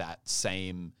have that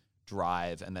same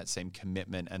drive and that same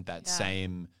commitment and that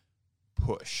same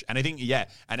push. And I think, and it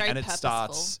purposeful.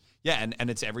 starts, and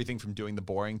it's everything from doing the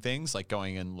boring things like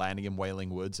going and landing in Wailing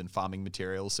Woods and farming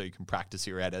materials so you can practice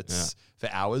your edits for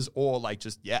hours, or like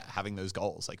just, having those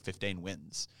goals, like 15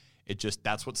 wins.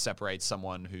 That's what separates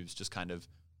someone who's just kind of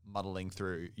muddling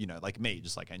through, like me,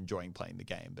 just like enjoying playing the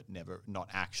game, but not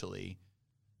actually,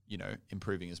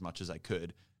 improving as much as I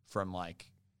could, from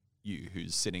like you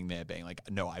who's sitting there being like,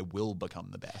 no, I will become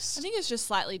the best. I think it's just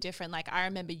slightly different. Like, I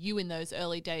remember you in those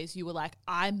early days, you were like,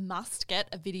 I must get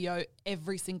a video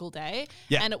every single day.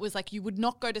 Yeah. And it was like, you would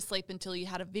not go to sleep until you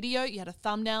had a video, you had a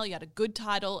thumbnail, you had a good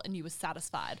title, and you were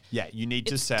satisfied. Yeah, you need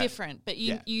to It's set different, but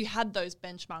you had those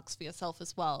benchmarks for yourself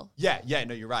as well. Yeah,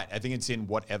 no, you're right. I think it's in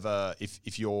whatever,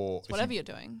 Whatever you're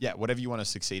doing. Yeah, whatever you want to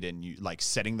succeed in, you like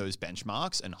setting those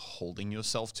benchmarks and holding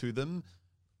yourself to them.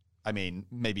 I mean,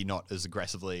 maybe not as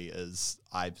aggressively as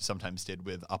I sometimes did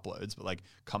with uploads, but like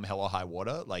come hell or high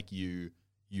water, like you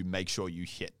make sure you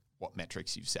hit what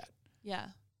metrics you've set. Yeah.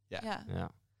 Yeah.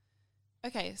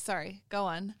 Okay, sorry. Go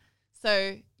on.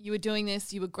 So you were doing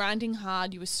this, you were grinding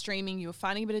hard, you were streaming, you were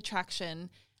finding a bit of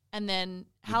traction. And then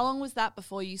how long was that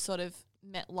before you sort of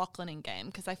met Lachlan in game?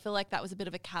 Because I feel like that was a bit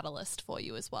of a catalyst for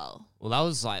you as well. Well, that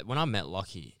was like when I met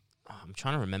Lockie. I'm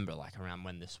trying to remember like around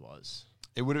when this was.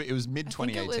 It was mid I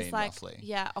think 2018 it was like, roughly.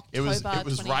 yeah, It was October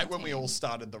right when we 2018. all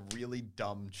started the really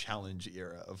dumb challenge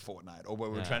era of Fortnite, or where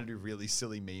we were trying to do really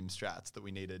silly meme strats that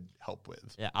we needed help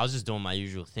with. Yeah, I was just doing my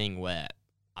usual thing where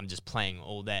I'm just playing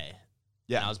all day.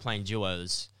 Yeah. And I was playing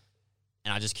duos,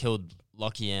 and I just killed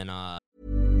Lockie and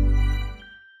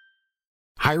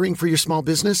Hiring for your small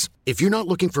business? If you're not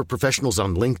looking for professionals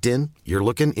on LinkedIn, you're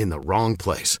looking in the wrong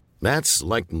place. That's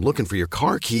like looking for your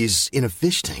car keys in a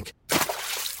fish tank.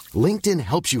 LinkedIn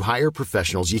helps you hire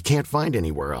professionals you can't find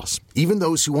anywhere else, even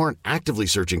those who aren't actively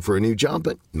searching for a new job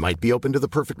but might be open to the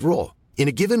perfect role. In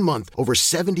a given month, over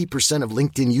 70% of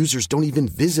LinkedIn users don't even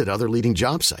visit other leading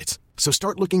job sites. So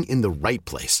start looking in the right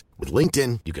place. With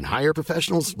LinkedIn, you can hire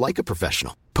professionals like a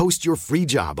professional. Post your free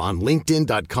job on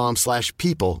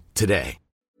linkedin.com/people today.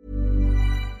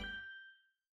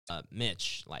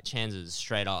 Mitch, like Chances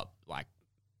straight up, like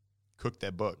Cook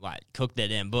their book. cooked their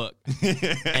damn book.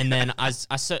 And then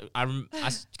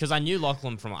because I knew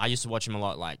Lachlan from, I used to watch him a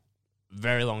lot, like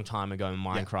very long time ago in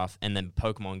Minecraft, and then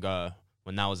Pokemon Go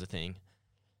when that was a thing.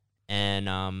 And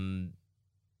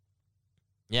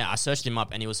I searched him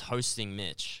up and he was hosting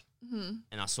Mitch, and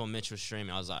I saw Mitch was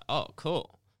streaming. I was like, oh,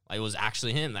 cool! Like it was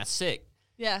actually him. That's sick.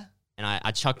 Yeah. And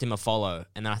I chucked him a follow,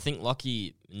 and then I think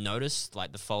Lockie noticed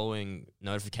like the following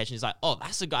notification. He's like, oh,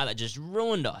 that's the guy that just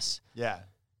ruined us. Yeah.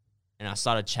 and I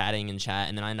started chatting and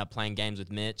then I ended up playing games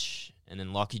with Mitch, and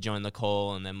then Lockie joined the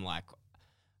call, and then like,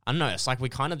 I don't know, it's like we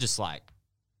kind of just like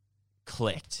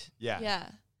clicked. Yeah.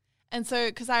 And so,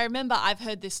 because I remember I've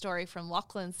heard this story from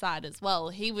Lachlan's side as well.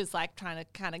 He was like trying to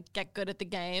kind of get good at the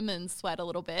game and sweat a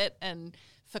little bit, and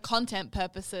for content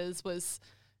purposes was,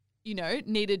 you know,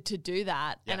 needed to do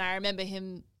that. Yeah. And I remember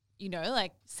him, you know,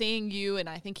 like seeing you, and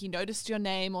I think he noticed your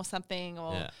name or something,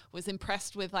 or was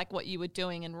impressed with like what you were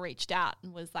doing and reached out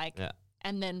and was like,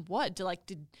 and then what?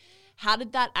 How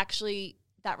did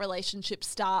that relationship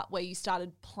start where you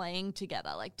started playing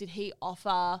together? Like, did he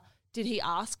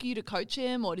ask you to coach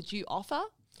him, or did you offer?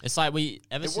 It's like it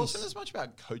wasn't as much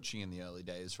about coaching in the early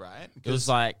days, right? It was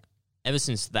like, ever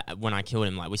since that, when I killed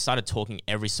him, like we started talking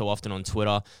every so often on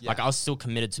Twitter. Yeah. Like I was still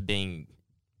committed to being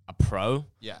a pro.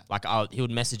 Yeah. Like he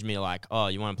would message me like, "Oh,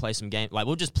 you want to play some game?" Like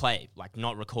we'll just play, like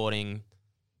not recording,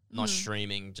 not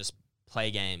streaming, just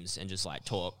play games and just like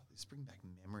talk. This brings back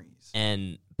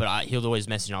memories. But he would always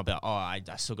message me. I'll be like, "Oh, I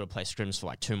still got to play scrims for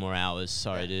like 2 more hours.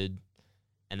 Sorry, dude."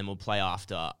 And then we'll play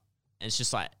after. And it's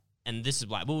just like, and this is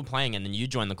like we were playing, and then you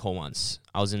joined the call once.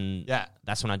 I was in. Yeah.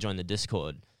 That's when I joined the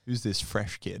Discord. Who's this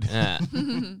fresh kid? Yeah.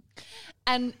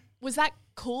 And was that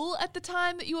cool at the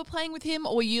time that you were playing with him,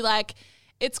 or were you like,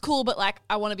 it's cool, but like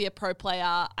I want to be a pro player.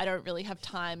 I don't really have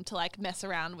time to like mess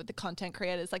around with the content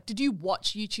creators. Like, did you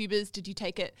watch YouTubers? Did you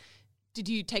take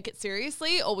it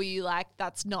seriously, or were you like,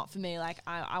 that's not for me? Like,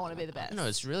 I want to be the best. No,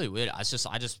 it's really weird. I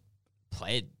just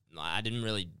played. Like, I didn't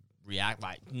really react.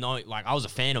 Like, no, like I was a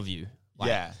fan of you. Like,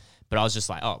 yeah. But I was just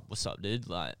like, oh, what's up, dude?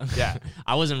 Like, yeah.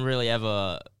 I wasn't really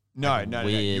ever. No.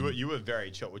 You were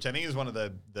very chill, which I think is one of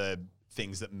the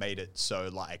things that made it so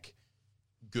like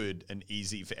good and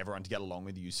easy for everyone to get along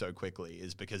with you so quickly,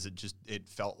 is because it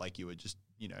felt like you were just,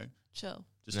 you know, chilling.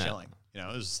 You know,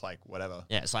 it was just like whatever.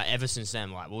 Yeah, it's like ever since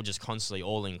then, like we were just constantly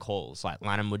all in calls. Like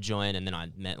Lannon would join, and then I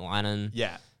met Lannon.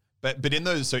 Yeah. But in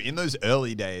those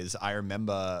early days, I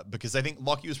remember, because I think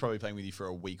Lockie was probably playing with you for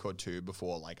a week or two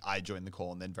before like I joined the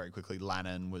call, and then very quickly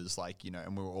Lannon was like, you know,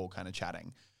 and we were all kind of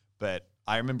chatting. But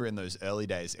I remember in those early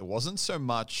days, it wasn't so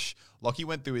much. Lockie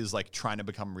went through his like trying to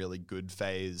become really good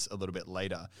phase a little bit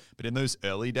later. But in those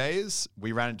early days,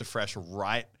 we ran into Fresh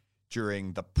right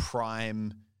during the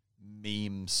prime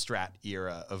meme strat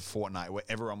era of Fortnite, where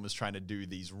everyone was trying to do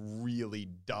these really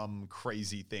dumb,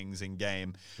 crazy things in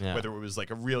game. Yeah. Whether it was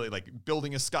like a really like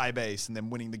building a sky base and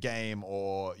then winning the game,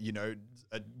 or, you know,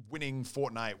 winning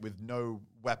Fortnite with no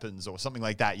weapons or something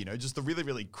like that, you know, just the really,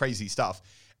 really crazy stuff.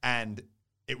 And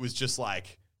it was just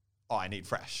like, oh, I need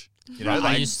Fresh. You know,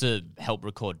 I used to help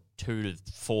record 2 to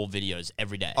 4 videos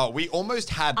every day. Oh, we almost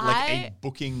had like a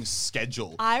booking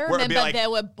schedule. I remember like,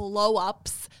 there were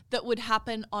blow-ups that would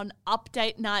happen on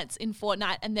update nights in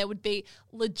Fortnite, and there would be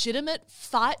legitimate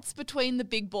fights between the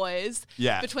big boys.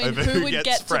 Yeah, between who would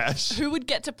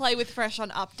get to play with Fresh on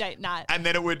update night. And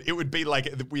then it would be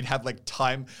like we'd have like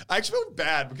time. I actually felt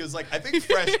bad because like I think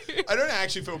Fresh. I don't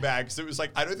actually feel bad because it was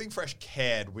like I don't think Fresh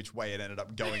cared which way it ended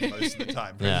up going most of the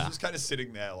time. Fresh was just kind of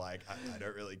sitting there like I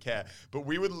don't really care. But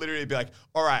we would literally be like,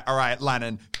 all right,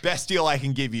 Lannon, best deal I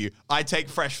can give you. I take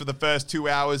Fresh for the first 2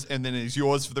 hours, and then it's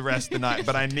yours for the rest of the night.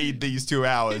 But I need these 2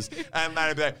 hours. And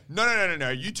Lannon would be like, no.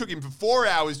 You took him for 4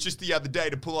 hours just the other day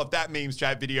to pull off that meme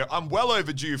strat video. I'm well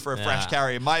overdue for a Fresh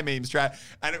carry in my meme strat.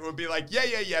 And it would be like,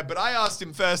 yeah. But I asked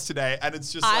him first today, and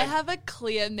it's just I have a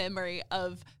clear memory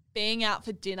of being out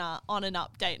for dinner on an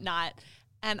update night.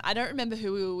 And I don't remember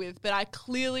who we were with, but I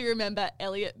clearly remember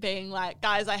Elliot being like,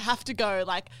 guys, I have to go,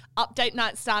 like, update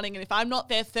night starting, and if I'm not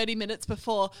there 30 minutes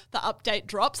before the update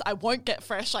drops, I won't get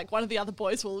Fresh. Like, one of the other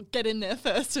boys will get in there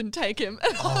first and take him.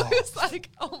 And I was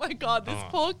like, oh my God, this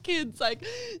poor kid's like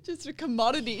just a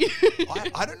commodity.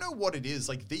 I don't know what it is.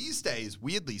 Like, these days,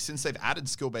 weirdly, since they've added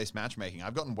skill-based matchmaking,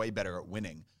 I've gotten way better at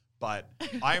winning. But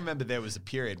I remember there was a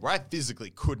period where I physically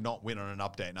could not win on an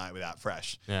update night without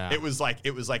Fresh. Yeah. It was like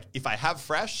if I have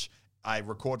Fresh, I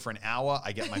record for an hour,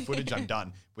 I get my footage, I'm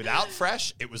done. Without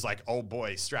Fresh, it was like, oh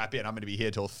boy, strap in. I'm going to be here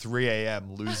till 3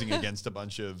 a.m. losing against a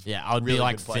bunch of I would really be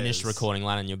like good players. finished recording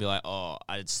Lannon, you'll be like, oh,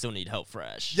 I still need help,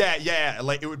 Fresh. Yeah.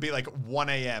 Like it would be like 1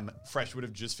 a.m. Fresh would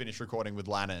have just finished recording with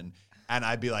Lannon, and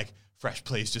I'd be like, Fresh,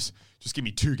 please just give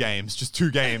me 2 games, just 2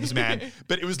 games, man.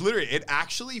 But it was literally, it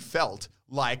actually felt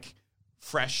like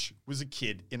Fresh was a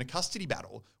kid in a custody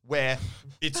battle where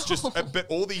it's just, but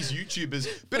all these YouTubers,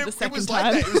 but it was second like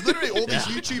time. that. It was literally all these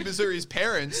YouTubers are his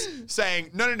parents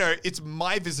saying, no, it's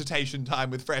my visitation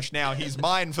time with Fresh now. He's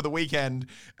mine for the weekend.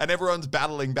 And everyone's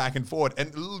battling back and forth.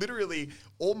 And literally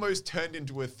almost turned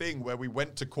into a thing where we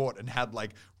went to court and had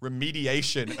like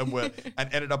remediation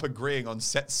and ended up agreeing on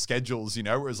set schedules, you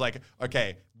know, where it was like,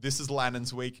 okay, this is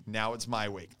Lannon's week, now it's my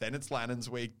week. Then it's Lannon's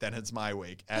week, then it's my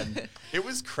week. And it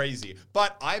was crazy.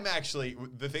 But I'm actually,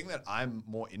 the thing that I'm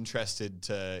more interested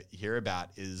to hear about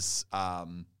is,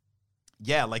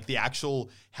 like the actual,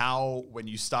 how, when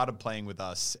you started playing with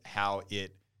us, how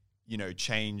it, you know,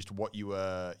 changed what you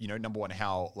were, you know, number one,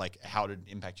 how did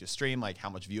it impact your stream? Like how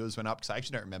much viewers went up? Because I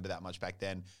actually don't remember that much back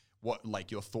then. What, like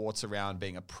your thoughts around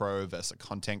being a pro versus a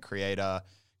content creator?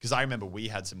 Because I remember we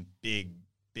had some big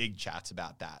chats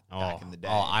about that back in the day.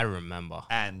 Oh, I remember.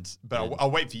 But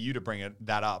I'll wait for you to bring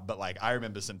that up. But like, I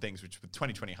remember some things which with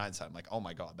 2020 hindsight, I'm like, oh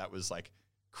my God, that was like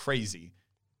crazy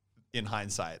in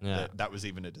hindsight that was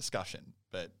even a discussion.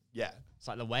 But yeah. It's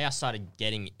like the way I started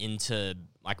getting into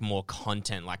like more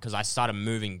content, like, cause I started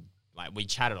moving, like we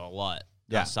chatted a lot.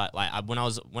 Yeah. When I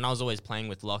was always playing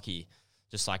with Lockie,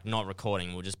 just like not recording,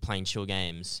 we were just playing chill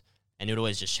games, and he would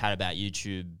always just chat about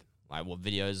YouTube, like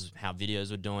how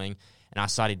videos were doing. And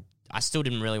I still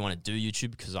didn't really want to do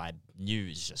YouTube because I knew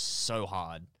it's just so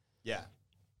hard. Yeah.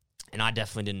 And I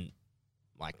definitely didn't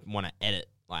like want to edit.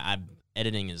 Like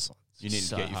editing is you need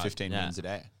so to get you hard. 15 minutes a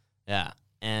day. Yeah.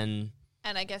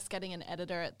 And I guess getting an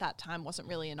editor at that time wasn't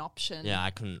really an option. yeah,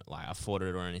 I couldn't like afford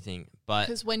it or anything. But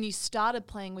Because when you started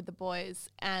playing with the boys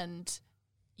and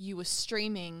you were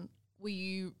streaming,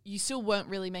 you still weren't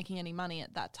really making any money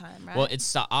at that time, right? well,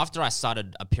 it's after I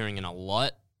started appearing in a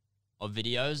lot of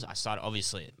videos, I started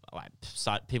obviously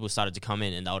people started to come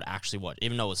in and they would actually watch,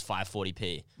 even though it was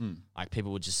 540p. Like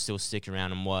people would just still stick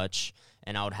around and watch,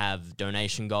 and I would have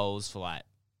donation goals for like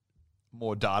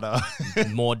More data.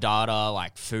 more data,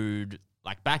 like food.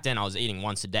 Like back then, I was eating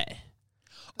once a day.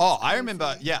 Oh, I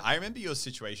remember your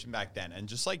situation back then and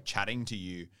just like chatting to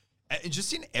you, and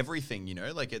just in everything, you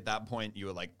know, like at that point you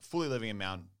were like fully living in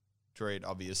Mount Druitt,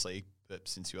 obviously, but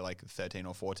since you were like 13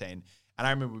 or 14. And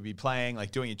I remember we'd be playing,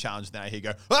 like doing a challenge, and then I hear you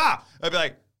go, ah! I'd be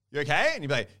like, you okay? And you'd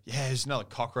be like, yeah, there's another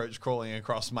cockroach crawling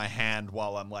across my hand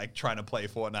while I'm like trying to play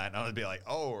Fortnite. And I'd be like,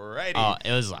 alrighty. Oh,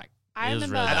 it was like, I it was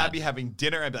remember- really And bad. I'd be having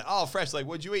dinner. I'd be like, oh, Fresh, like,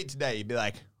 what'd you eat today? You'd be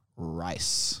like,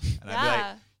 rice. And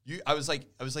I'd be like, I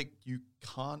was like, you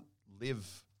can't live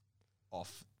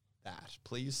off that.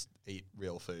 Please eat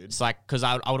real food. It's like, because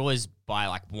I would always buy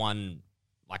like one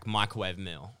like microwave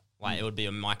meal. Like it would be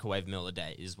a microwave meal a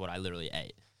day is what I literally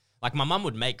ate. Like my mum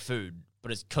would make food,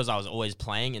 but it's because I was always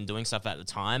playing and doing stuff at the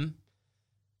time.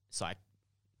 It's like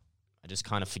I just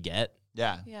kind of forget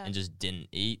Yeah. yeah. and just didn't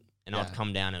eat. And Yeah. I'd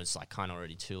come down and it's like kind of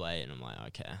already too late. And I'm like,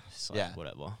 okay, it's like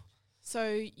whatever.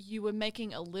 So you were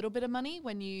making a little bit of money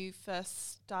when you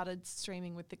first started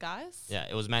streaming with the guys? Yeah,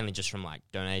 it was mainly just from like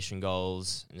donation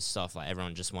goals and stuff, like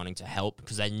everyone just wanting to help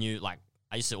because they knew, like,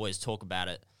 I used to always talk about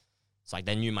it. It's like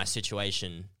they knew my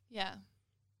situation. Yeah.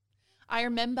 I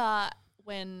remember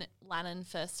when Lannon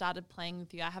first started playing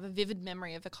with you, I have a vivid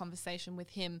memory of a conversation with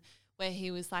him where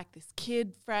he was like this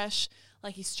kid Fresh,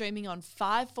 like he's streaming on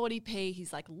 540p.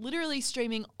 He's like literally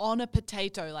streaming on a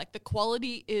potato. Like the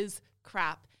quality is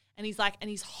crap. And he's like, and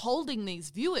he's holding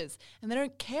these viewers and they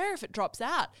don't care if it drops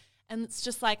out. And it's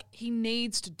just like, he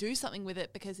needs to do something with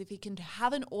it because if he can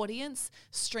have an audience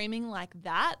streaming like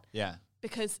that, Yeah.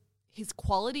 because his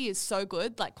quality is so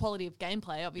good, like quality of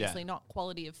gameplay, obviously Yeah. not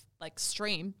quality of like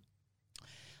stream.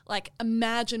 Like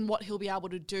imagine what he'll be able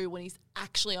to do when he's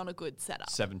actually on a good setup.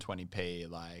 720p,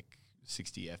 like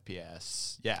 60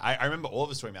 FPS. Yeah, I remember all of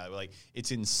us talking about it. We're like,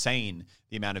 it's insane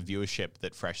the amount of viewership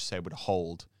that Fresh is able to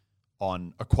hold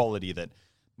on a quality that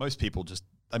most people just,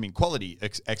 I mean, quality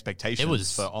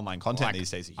expectations for online content like, these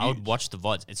days are huge. I would watch the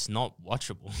VODs. It's not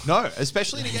watchable. No,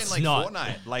 especially in a game It's like not.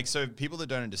 Fortnite. Like, so people that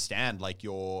don't understand, like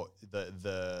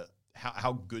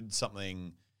how good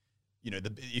something, you know,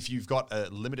 if you've got a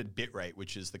limited bit rate,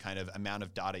 which is the kind of amount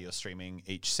of data you're streaming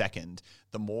each second,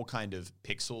 the more kind of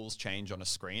pixels change on a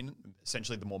screen,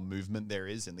 essentially the more movement there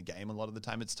is in the game a lot of the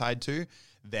time it's tied to,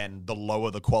 then the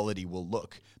lower the quality will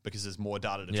look because there's more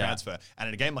data to transfer. And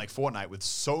in a game like Fortnite with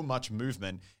so much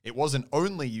movement, it wasn't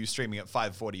only you streaming at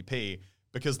 540p,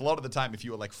 because a lot of the time if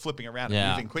you were like flipping around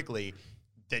and moving quickly,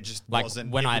 there just Like,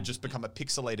 wasn't, when it I- would just become a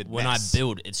pixelated When mess. I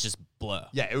build, it's just blur.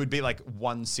 Yeah, it would be like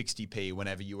 160p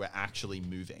whenever you were actually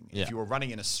moving. Yeah. If you were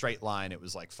running in a straight line, it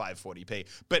was like 540p.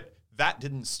 But that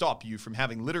didn't stop you from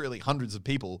having literally hundreds of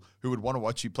people who would want to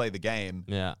watch you play the game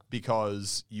Yeah.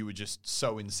 because you were just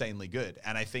so insanely good.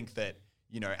 And I think that,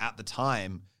 you know, at the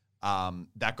time,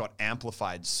 that got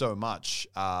amplified so much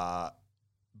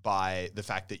by the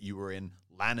fact that you were in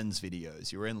Lannon's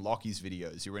videos, you were in Lockie's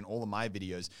videos, you were in all of my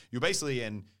videos. You're basically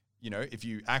in, if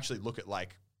you actually look at,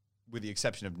 like, with the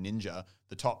exception of Ninja,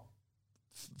 the top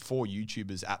 4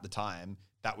 YouTubers at the time,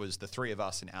 that was the 3 of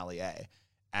us and Ali A.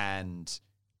 And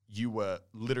you were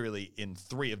literally in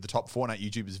 3 of the top Fortnite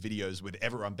YouTubers' videos with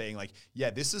everyone being like, yeah,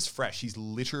 this is Fresh. He's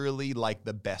literally like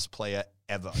the best player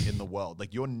ever in the world.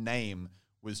 Like, your name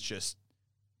was just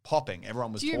popping.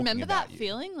 Everyone was talking about you. Do you remember that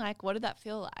feeling? Like, what did that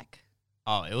feel like?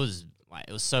 Oh, it was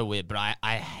so weird, but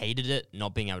I hated it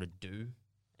not being able to do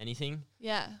anything.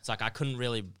 Yeah. It's like I couldn't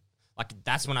really, like,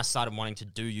 that's when I started wanting to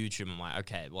do YouTube. I'm like,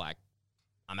 okay, like,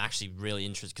 I'm actually really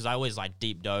interested because I always, like,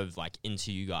 deep dove, like,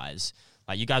 into you guys.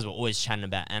 Like, you guys were always chatting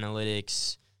about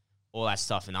analytics, all that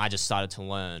stuff, and I just started to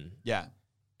learn. Yeah.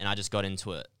 And I just got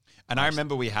into it. And I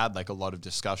remember we had, like, a lot of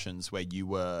discussions where you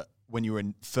were, when you were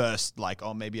first, like,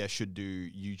 oh, maybe I should do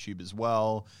YouTube as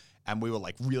well. And we were,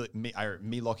 like, really,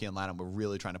 me, Lockie, and Lanham were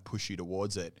really trying to push you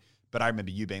towards it. But I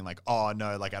remember you being like, oh,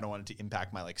 no, like, I don't want it to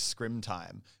impact my, like, scrim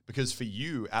time. Because for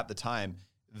you, at the time,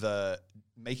 the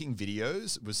making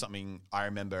videos was something I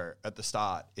remember at the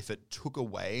start. If it took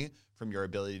away from your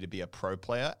ability to be a pro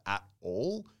player at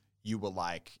all, you were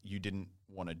like, you didn't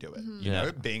want to do it. Mm-hmm. You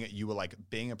know,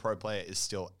 being a pro player is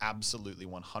still absolutely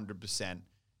 100%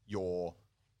 your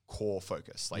core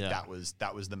focus. Like, that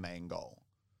was the main goal.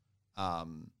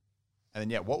 And then,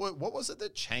 yeah, what was it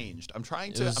that changed? I'm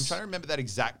trying to remember that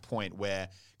exact point where,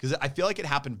 because I feel like it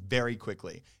happened very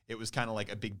quickly. It was kind of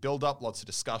like a big build up, lots of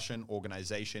discussion,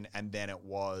 organization, and then it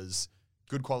was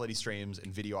good quality streams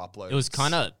and video uploads. It was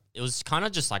kind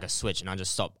of just like a switch, and I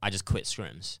just quit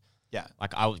scrims. Yeah.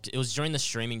 Like, it was during the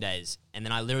streaming days, and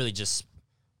then I literally just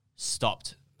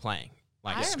stopped playing.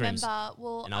 Like, I scrims.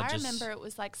 remember it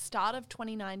was like start of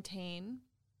 2019.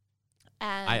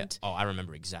 And I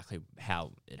remember exactly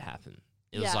how it happened.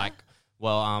 It was Yeah. like,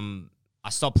 well, I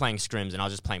stopped playing scrims and I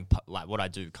was just playing, like, what I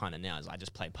do kind of now is I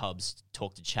just play pubs,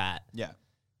 talk to chat, Yeah.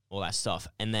 all that stuff.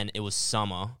 And then it was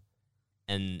summer,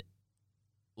 and,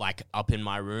 like, up in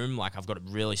my room, like, I've got a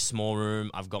really small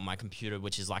room. I've got my computer,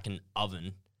 which is like an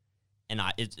oven, and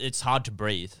it's hard to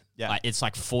breathe. Yeah. Like, it's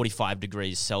like 45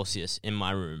 degrees Celsius in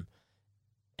my room,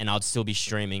 and I'd still be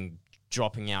streaming,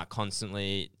 dropping out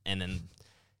constantly, and then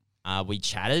we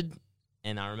chatted,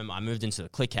 and I remember I moved into the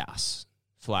Click House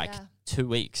for like 2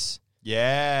 weeks.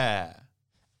 Yeah.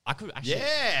 I could actually.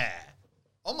 Yeah.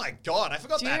 Oh my God. I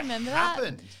forgot Do you that remember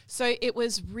happened. that? So it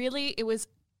was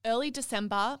early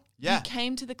December. Yeah. You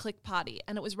came to the Click party,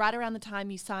 and it was right around the time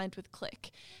you signed with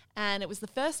Click. And it was the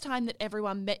first time that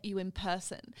everyone met you in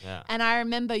person. Yeah. And I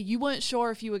remember you weren't sure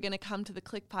if you were going to come to the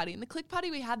Click party. And the Click party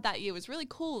we had that year was really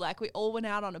cool. Like, we all went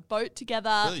out on a boat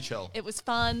together. Really chill. It was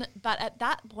fun. But at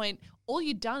that point, all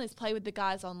you'd done is play with the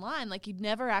guys online. Like, you'd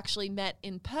never actually met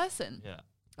in person. Yeah.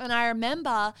 And I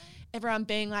remember everyone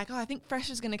being like, oh, I think Fresh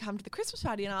is going to come to the Christmas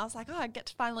party. And I was like, oh, I get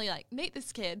to finally, like, meet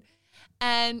this kid.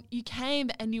 And you came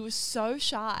and you were so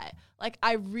shy. Like,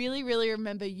 I really, really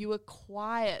remember you were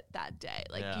quiet that day.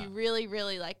 Like, you really,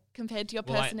 really, like, compared to your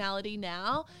personality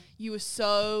now, you were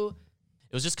so...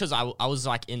 It was just because I was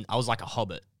like a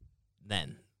hobbit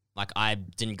then. Like, I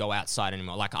didn't go outside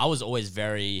anymore. Like, I was always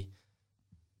very,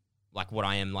 like, what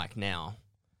I am like now.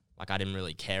 Like, I didn't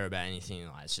really care about anything.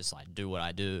 Like, it's just, like, do what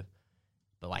I do.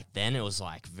 But, like, then it was,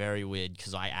 like, very weird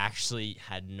because I actually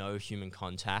had no human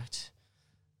contact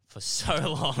for so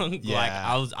long. Yeah.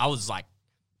 Like, I was like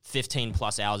 15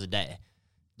 plus hours a day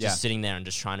just sitting there and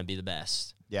just trying to be the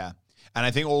best. Yeah. And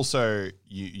I think also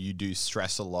you do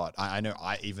stress a lot. I know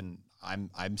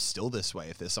I'm still this way.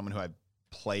 If there's someone who I've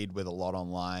played with a lot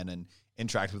online and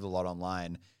interacted with a lot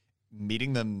online,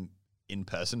 meeting them in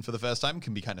person for the first time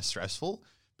can be kind of stressful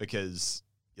because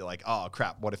you're like, oh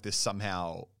crap, what if this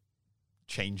somehow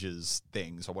changes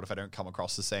things, or what if I don't come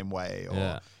across the same way,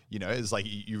 or you know, it's like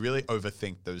you really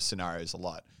overthink those scenarios a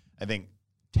lot. I think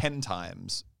 10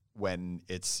 times when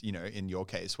it's, you know, in your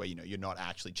case where, you know, you're not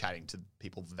actually chatting to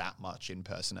people that much in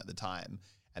person at the time,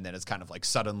 and then it's kind of like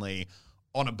suddenly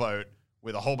on a boat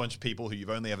with a whole bunch of people who you've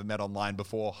only ever met online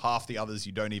before, half the others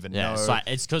you don't even know.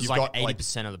 It's because like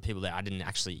 80% of the people there I didn't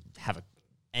actually have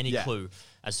any clue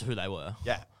as to who they were.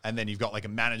 Yeah. And then you've got like a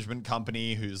management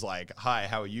company who's like, hi,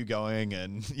 how are you going?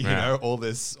 And, you know, all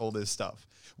this stuff.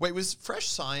 Wait, was Fresh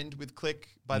signed with Click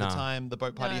by the time the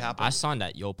boat party happened? I signed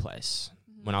at your place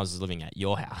when I was living at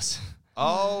your house.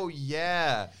 Oh,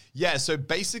 yeah. Yeah, so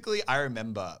basically I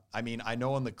remember, I mean, I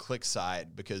know on the Click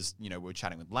side because, you know, we were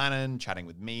chatting with Lannon, chatting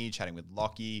with me, chatting with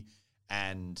Lockie,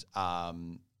 and,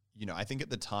 you know, I think at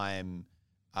the time,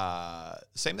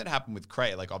 same that happened with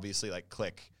Cray, like obviously like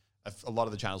Click a lot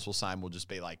of the channels we'll sign will just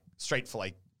be like straight for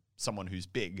like someone who's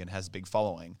big and has a big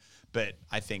following. But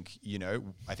I think,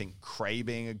 Cray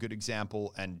being a good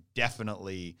example, and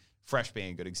definitely Fresh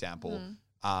being a good example.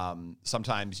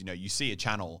 Sometimes, you see a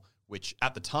channel which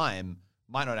at the time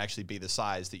might not actually be the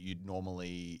size that you'd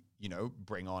normally,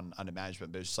 bring on under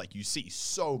management, but it's just like you see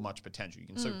so much potential. You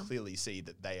can so clearly see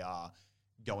that they are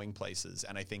going places.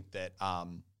 And I think that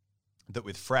that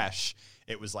with Fresh,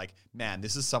 it was like, man,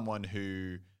 this is someone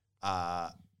who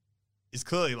is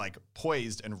clearly like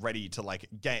poised and ready to like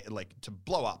get like to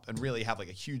blow up and really have like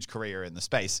a huge career in the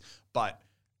space, but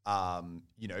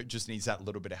just needs that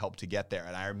little bit of help to get there.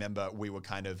 And I remember we were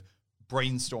kind of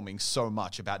brainstorming so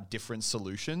much about different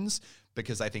solutions,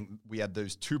 because I think we had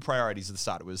those two priorities at the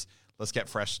start. It was, let's get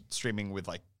Fresh streaming with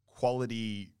like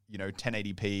quality,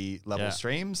 1080p level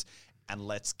streams, and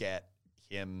let's get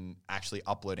him actually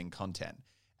uploading content.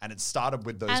 And it started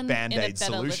with those Band-Aid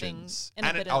solutions. And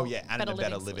a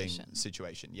better living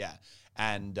situation. Yeah.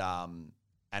 And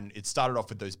it started off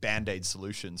with those Band-Aid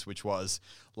solutions, which was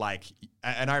like,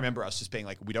 and I remember us just being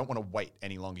like, we don't want to wait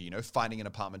any longer, finding an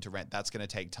apartment to rent, that's going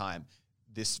to take time.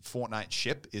 This Fortnite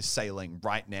ship is sailing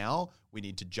right now. We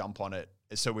need to jump on it.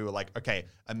 So we were like, okay,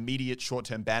 immediate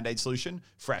short-term Band-Aid solution,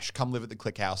 Fresh, come live at the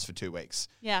Click House for 2 weeks.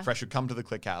 Yeah. Fresh would come to the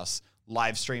Click House,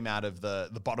 live stream out of the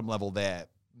bottom level there,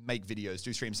 make videos,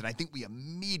 do streams. And I think we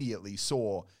immediately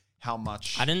saw how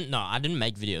much... I didn't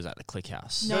make videos at the Click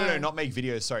House. No, not make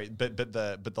videos, sorry, but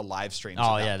the live streams.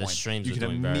 Oh, at that the point. streams You were could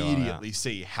doing very well, immediately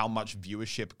see how much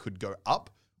viewership could go up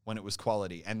when it was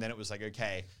quality. And then it was like,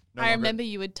 okay... I remember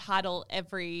you would title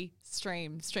every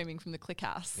streaming from the Click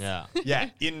House. Yeah. Yeah,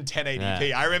 in 1080p.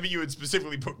 Yeah. I remember you would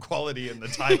specifically put quality in the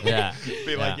title.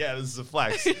 Be like, yeah, this is a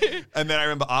flex. And then I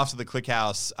remember after the Click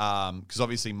House, because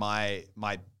obviously my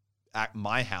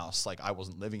house, like I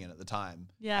wasn't living in at the time.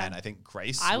 Yeah. And I think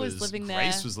Grace was living there.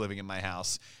 Grace was living in my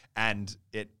house, and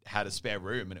it had a spare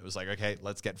room, and it was like, okay,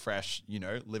 let's get Fresh,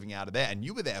 living out of there. And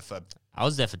you were there for... I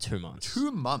was there for 2 months.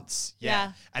 2 months.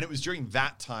 Yeah. And it was during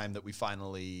that time that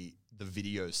the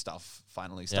video stuff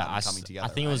finally started coming together. I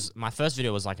think it was, my first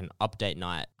video was like an update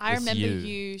night. I remember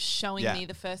you showing me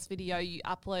the first video you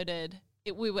uploaded.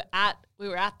 We were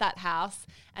at that house,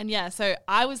 and so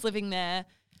I was living there.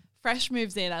 Fresh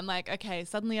moves in. I'm like, okay,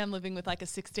 suddenly I'm living with like a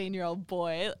 16-year-old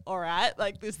boy. All right,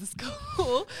 like this is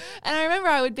cool. And I remember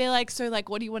I would be like, so like,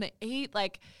 what do you want to eat?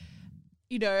 Like,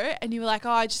 and you were like, oh,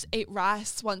 I just eat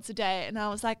rice once a day. And I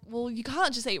was like, well, you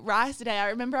can't just eat rice a day. I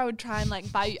remember I would try and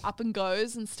like buy you Up and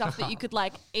Goes and stuff that you could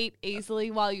like eat easily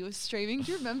while you were streaming.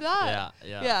 Do you remember that?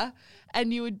 Yeah.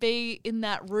 And you would be in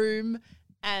that room,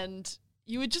 and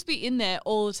you would just be in there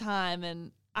all the time.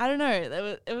 And I don't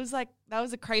know. It was like, that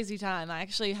was a crazy time. I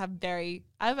actually have I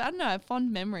have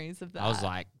fond memories of that. I was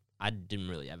like, I didn't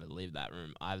really ever leave that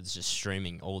room. I was just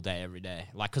streaming all day, every day.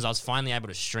 Like, because I was finally able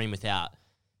to stream without,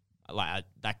 like,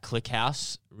 that Click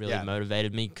House really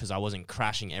motivated me, because I wasn't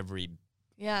crashing every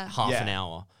half an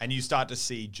hour. And you start to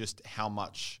see just how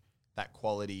much that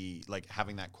quality, like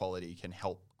having that quality can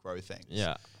help grow things.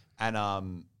 Yeah. And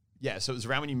so it was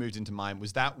around when you moved into mine.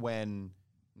 Was that when...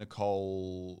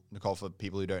 Nicole, for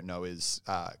people who don't know, is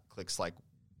Click's like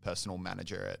personal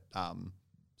manager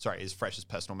at is Fresh's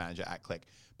personal manager at Click.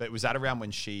 But was that around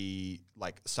when she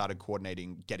like started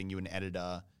coordinating, getting you an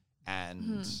editor,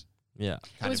 and it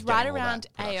was right around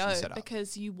AO,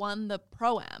 because you won the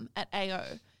Pro-Am at AO,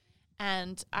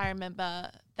 and I remember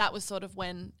that was sort of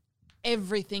when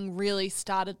everything really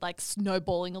started like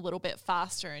snowballing a little bit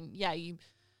faster. And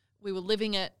we were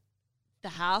living at the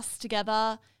house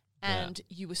together. And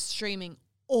you were streaming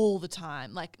all the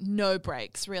time, like no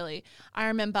breaks, really. I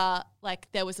remember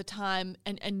like there was a time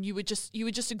and you were just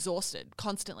exhausted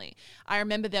constantly. I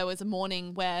remember there was a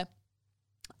morning where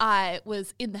I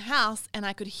was in the house and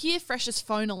I could hear Fresh's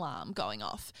phone alarm going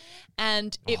off.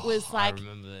 And it was like,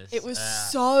 it was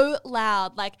so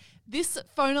loud. Like this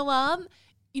phone alarm,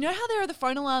 you know how there are the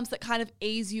phone alarms that kind of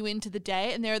ease you into the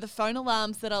day, and there are the phone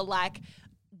alarms that are like,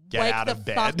 get out of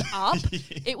bed. Fuck up.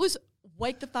 It was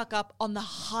wake the fuck up on the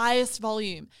highest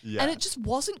volume. Yeah. And it just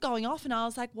wasn't going off. And I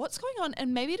was like, what's going on?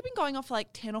 And maybe it had been going off for like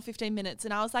 10 or 15 minutes.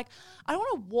 And I was like, I don't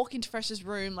want to walk into Fresh's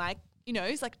room like,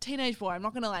 he's like a teenage boy. I'm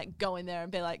not going to like go in there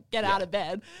and be like, get out of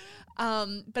bed.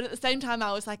 But at the same time,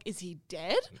 I was like, is he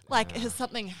dead? Like, has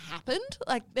something happened?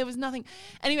 Like, there was nothing.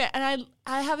 Anyway, and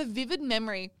I have a vivid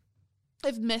memory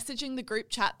of messaging the group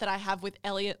chat that I have with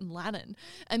Elliot and Lannon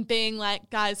and being like,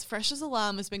 guys, Fresh's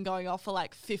alarm has been going off for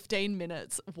like 15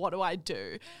 minutes. What do I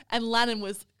do? And Lannon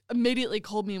was immediately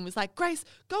called me and was like, Grace,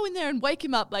 go in there and wake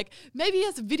him up. Like, maybe he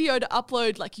has a video to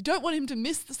upload. Like, you don't want him to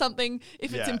miss something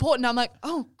if it's important. I'm like,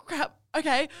 oh, crap.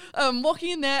 Okay.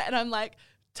 Walking in there and I'm like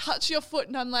touch your foot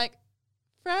and I'm like,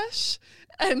 fresh?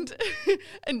 And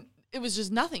and it was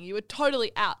just nothing. You were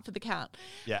totally out for the count.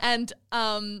 Yeah. And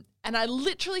I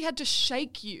literally had to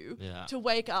shake you to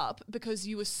wake up because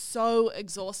you were so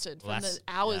exhausted from the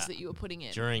hours that you were putting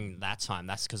in. During that time,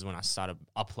 that's because when I started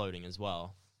uploading as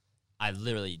well, I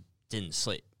literally didn't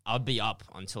sleep. I'd be up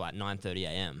until like 9:30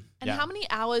 a.m. And how many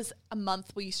hours a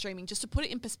month were you streaming? Just to put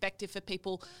it in perspective for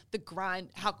people, the grind,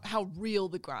 how real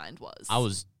the grind was. I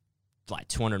was like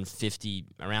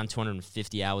around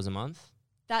 250 hours a month.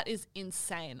 That is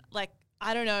insane. Like,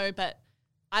 I don't know, but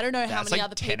I don't know how many like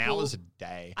other 10 people. hours a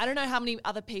day. I don't know how many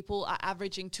other people are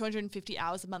averaging 250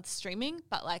 hours a month streaming,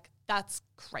 but like that's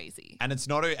crazy. And it's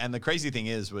not, and the crazy thing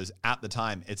was at the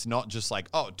time, it's not just like,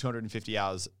 250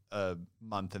 hours a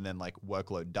month and then like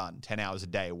workload done, 10 hours a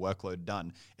day, workload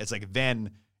done. It's like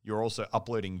then you're also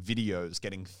uploading videos,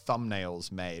 getting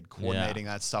thumbnails made, coordinating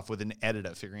that stuff with an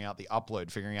editor, figuring out the upload,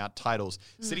 figuring out titles,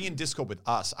 sitting in Discord with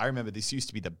us. I remember this used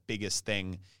to be the biggest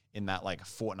thing in that like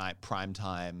Fortnite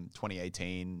primetime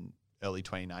 2018, early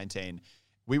 2019.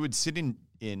 We would sit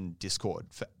in Discord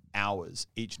for hours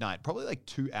each night, probably like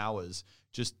 2 hours,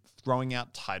 just throwing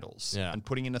out titles and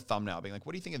putting in a thumbnail, being like,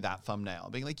 what do you think of that thumbnail?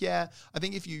 Being like, yeah, I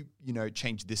think if you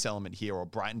change this element here or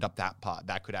brightened up that part,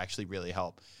 that could actually really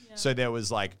help. Yeah. So there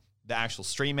was like the actual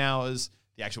stream hours,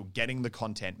 the actual getting the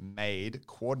content made,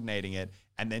 coordinating it,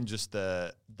 and then just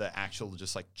the actual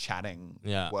just like chatting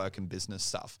work and business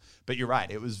stuff. But you're right.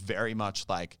 It was very much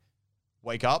like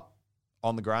wake up,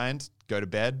 on the grind, go to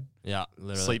bed,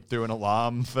 literally sleep through an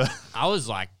alarm. I was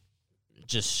like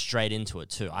just straight into it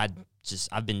too.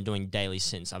 I've been doing daily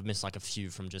since. I've missed like a few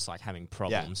from just like having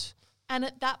problems. Yeah. And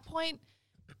at that point,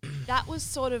 that was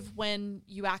sort of when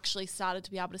you actually started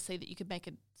to be able to see that you could make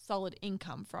a solid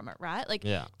income from it, right? Like,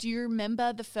 do you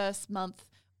remember the first month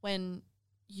when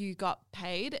you got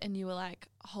paid and you were like,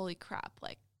 holy crap,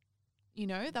 like,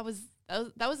 that was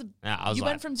you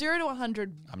went from 0 to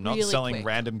 100. I'm not really selling quick.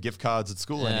 random gift cards at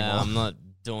school anymore. I'm not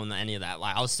doing any of that.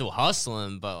 Like, I was still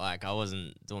hustling, but like I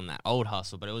wasn't doing that old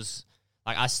hustle. But it was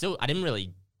like I didn't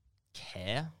really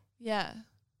care. Yeah.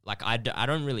 Like I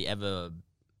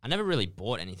never really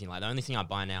bought anything. Like the only thing I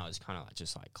buy now is kind of like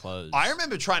just like clothes. I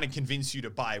remember trying to convince you to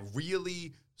buy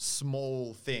really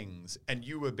small things, and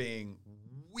you were being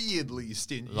weirdly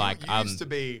stingy. Like you used to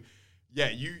be,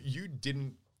 you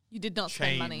didn't. You did not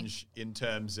spend money in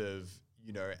terms of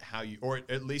how you, or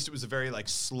at least it was a very like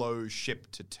slow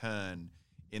ship to turn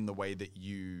in the way that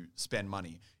you spend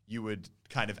money. You would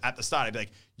kind of at the start, I'd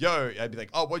be like,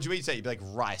 oh, what'd you eat today? You'd be like,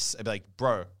 rice. I'd be like,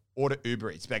 bro, order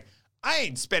Uber Eats. You'd be like, I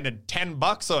ain't spending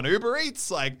 $10 on Uber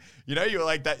Eats. Like, you were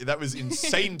like that was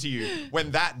insane to you.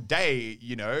 When that day,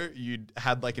 you'd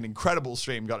had like an incredible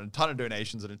stream, got a ton of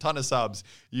donations and a ton of subs.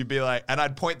 You'd be like, and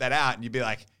I'd point that out and you'd be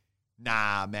like,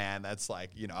 nah, man, that's like,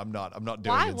 I'm not doing it.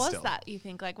 Why was that, you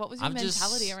think? Like, what was your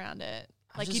mentality around it?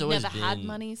 Like, you'd never had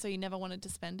money, so you never wanted to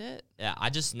spend it? Yeah,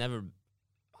 I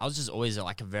was just always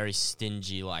like a very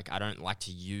stingy, like, I don't like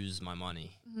to use my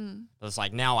money. Mm-hmm. But it's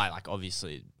like, now I like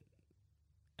obviously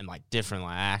am like different.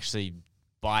 Like, I actually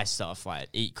buy stuff, like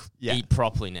eat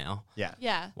properly now. Yeah.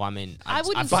 Yeah. Well, I mean, I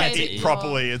wouldn't say say eat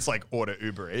properly, it's like order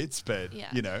Uber Eats, but,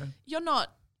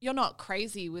 You're not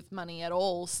crazy with money at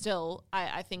all still.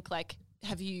 I think, like,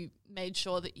 have you made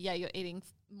sure that, you're eating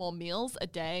more meals a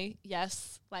day?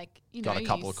 Yes. Like, got a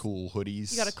couple of cool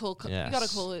hoodies. You got a cool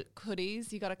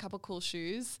hoodies. You got a couple cool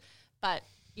shoes. But,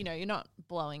 you're not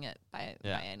blowing it by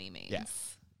any means.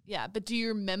 Yeah. But do you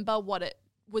remember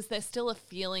was there still a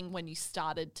feeling when you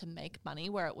started to make money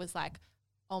where it was like,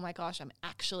 oh my gosh, I'm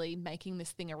actually making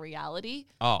this thing a reality?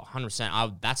 Oh,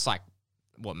 100%. That's like,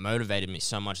 what motivated me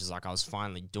so much is like I was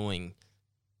finally doing,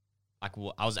 like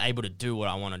I was able to do what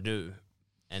I want to do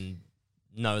and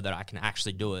know that I can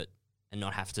actually do it and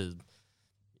not have to,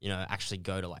 actually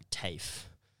go to like TAFE.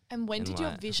 And when did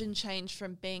your vision change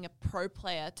from being a pro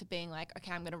player to being like,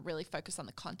 okay, I'm going to really focus on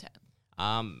the content?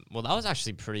 Well, that was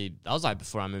actually that was like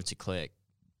before I moved to Click.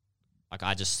 Like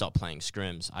I just stopped playing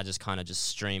scrims. I just kind of just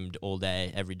streamed all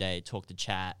day, every day, talked to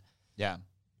chat. Yeah.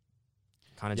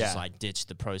 Kind of just like ditched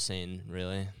the pro scene,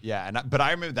 really. Yeah, but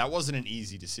I remember that wasn't an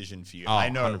easy decision for you. Oh, I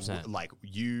know, 100%. Like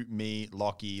you, me,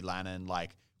 Lockie, Lannon,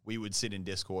 like we would sit in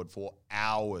Discord for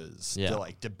hours to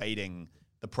like debating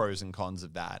the pros and cons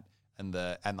of that, and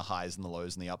the highs and the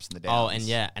lows and the ups and the downs.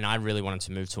 Oh, and I really wanted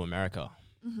to move to America.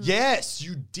 Mm-hmm. Yes,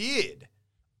 you did.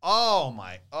 Oh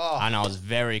my! Oh, And I was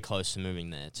very close to moving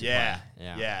there. yeah,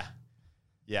 play.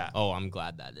 yeah. Oh, I'm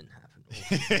glad that didn't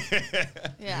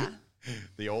happen. Yeah.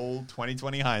 The old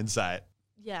 2020 hindsight.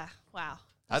 Yeah. Wow.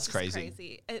 That's It's just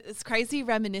crazy. It's crazy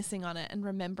reminiscing on it and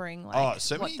remembering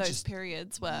so what many those just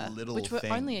periods were, little which were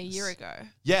only a things. year ago.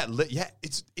 Yeah,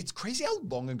 it's crazy how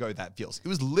long ago that feels. It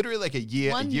was literally like a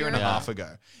year and a ago. half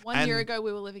ago. One year ago,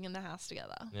 we were living in the house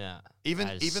together. Yeah. Even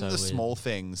That is so the weird. small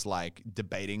things like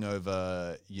debating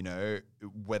over,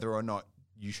 whether or not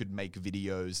you should make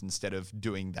videos instead of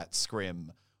doing that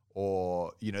scrim,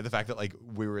 or the fact that like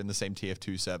we were in the same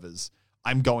TF2 servers.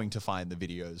 I'm going to find the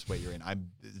videos where you're in. I'm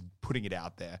putting it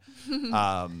out there.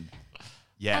 Yeah.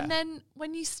 And then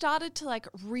when you started to like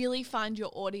really find your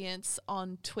audience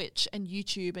on Twitch and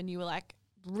YouTube, and you were like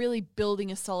really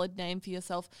building a solid name for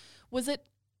yourself, was it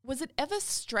ever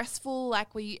stressful?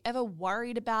 Like, were you ever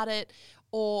worried about it,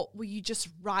 or were you just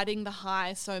riding the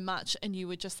high so much and you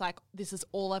were just like, this is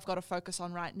all I've got to focus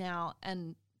on right now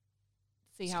and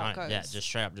see how it goes? Yeah, just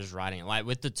straight up just writing it. Like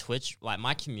with the Twitch, like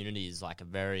my community is like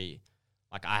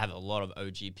I have a lot of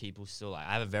OG people still. Like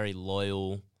I have a very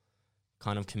loyal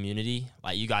kind of community.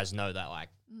 Like you guys know that like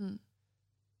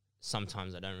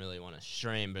sometimes I don't really want to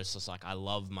stream, but it's just like I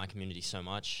love my community so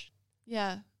much.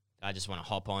 Yeah. I just want to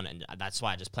hop on, and that's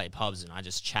why I just play pubs and I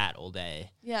just chat all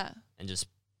day Yeah. and just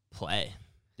play.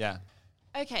 Yeah.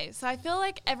 Okay, so I feel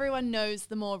like everyone knows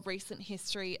the more recent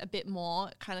history a bit more.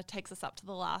 It kind of takes us up to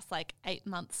the last like 8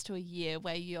 months to a year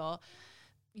where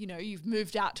you've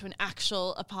moved out to an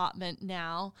actual apartment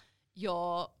now.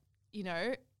 You're,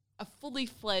 a fully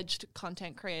fledged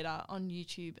content creator on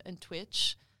YouTube and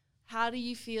Twitch. How do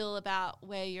you feel about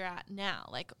where you're at now?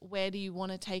 Like, where do you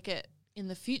want to take it in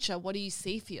the future? What do you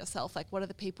see for yourself? Like, what are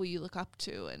the people you look up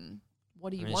to, and what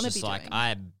do you want to be like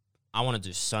doing? I want to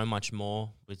do so much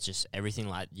more with just everything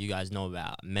like you guys know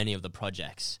about many of the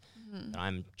projects that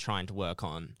I'm trying to work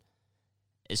on.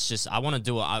 It's just I want to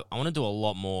do a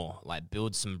lot more, like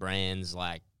build some brands,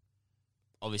 like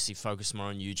obviously focus more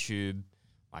on YouTube,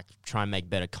 like try and make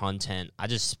better content.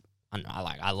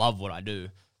 I love what I do.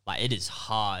 Like it is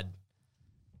hard,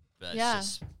 but Yeah.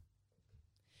 it's just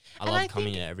I And love I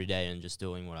coming think- here every day and just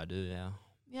doing what I do. Yeah.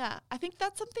 Yeah, I think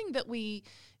that's something that we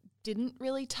didn't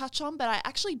really touch on, but I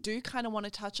actually do kind of want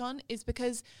to touch on, is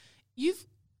because you've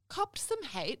copped some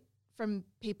hate from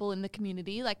people in the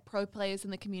community, like pro players in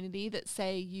the community, that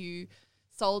say you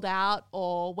sold out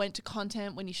or went to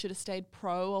content when you should have stayed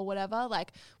pro or whatever.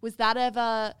 Like, is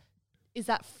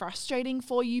that frustrating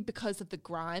for you because of the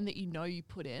grind that you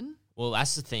put in? Well,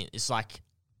 that's the thing. It's like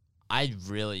I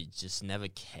really just never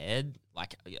cared.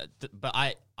 Like, but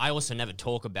I also never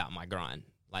talk about my grind.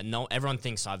 Like, no, everyone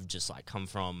thinks I've just like come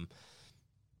from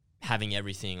having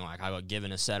everything. Like, I got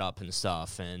given a setup and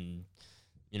stuff, and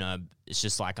it's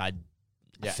just like I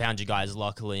found you guys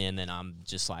luckily, and then I'm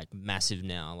just like massive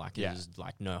now. Like, it was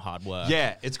like no hard work.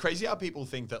 Yeah, it's crazy how people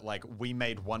think that like we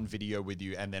made one video with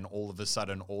you and then all of a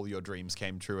sudden all your dreams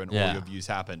came true and all your views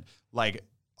happened. Like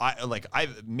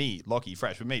Lockie,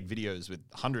 Fresh, we made videos with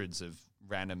hundreds of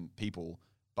random people,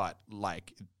 but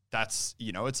like that's,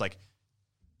 it's like,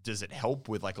 does it help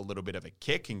with like a little bit of a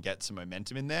kick and get some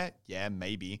momentum in there? Yeah,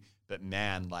 maybe. But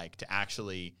man, like to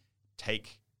actually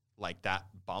take like that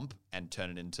bump and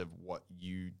turn it into what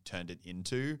you turned it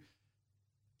into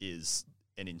is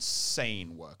an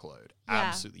insane workload. Yeah.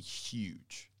 Absolutely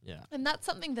huge. Yeah. And that's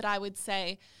something that I would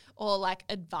say, or like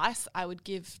advice I would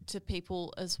give to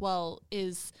people as well,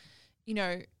 is,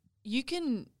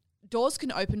 doors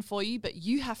can open for you, but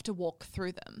you have to walk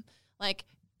through them. Like,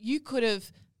 you could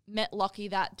have met Lockie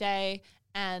that day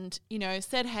and,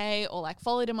 said hey, or like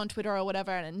followed him on Twitter or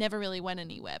whatever, and it never really went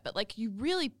anywhere. But like, you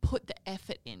really put the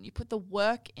effort in, you put the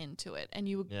work into it, and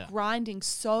you were grinding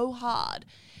so hard.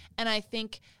 And I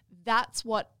think that's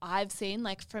what I've seen,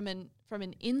 like from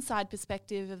an inside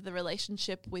perspective of the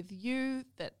relationship with you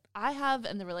that I have,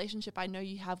 and the relationship I know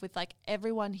you have with like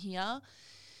everyone here.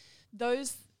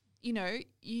 Those,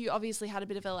 you obviously had a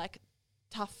bit of a like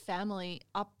tough family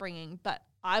upbringing, but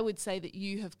I would say that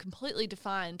you have completely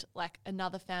defined like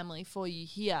another family for you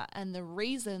here. And the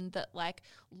reason that like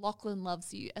Lachlan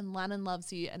loves you and Lannon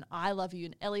loves you and I love you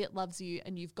and Elliot loves you,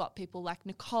 and you've got people like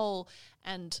Nicole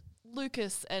and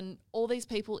Lucas and all these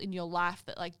people in your life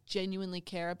that like genuinely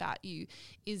care about you,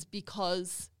 is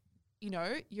because,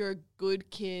 you're a good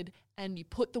kid and you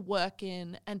put the work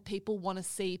in, and people want to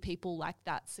see people like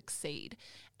that succeed.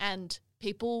 And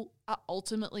people are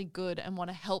ultimately good and want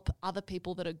to help other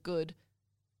people that are good,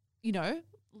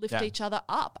 lift each other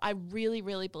up. I really,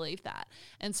 really believe that.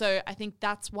 And so I think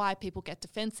that's why people get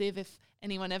defensive if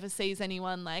anyone ever sees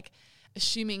anyone like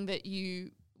assuming that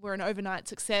you were an overnight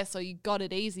success or you got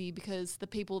it easy, because the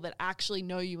people that actually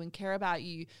know you and care about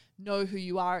you know who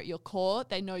you are at your core.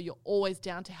 They know you're always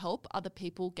down to help other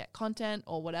people get content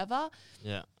or whatever.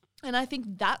 Yeah. And I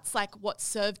think that's like what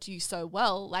served you so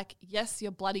well. Like, yes,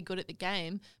 you're bloody good at the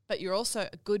game, but you're also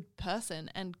a good person,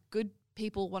 and good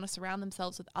people want to surround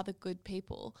themselves with other good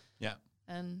people. Yeah.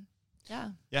 And yeah.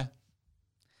 Yeah.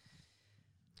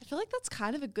 I feel like that's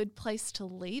kind of a good place to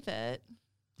leave it.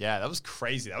 Yeah, that was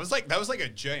crazy. That was like a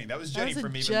journey. That was a journey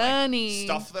from even journey. like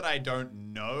stuff that I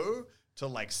don't know to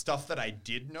like stuff that I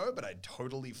did know but I'd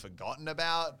totally forgotten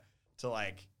about to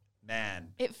like, man.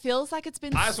 It feels like it's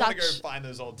been I just want to go find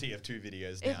those old TF2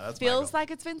 videos now. It feels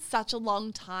like it's been such a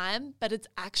long time, but it's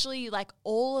actually like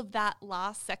all of that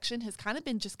last section has kind of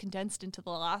been just condensed into the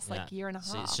last like year and a half.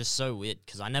 See, it's just so weird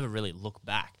because I never really look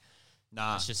back.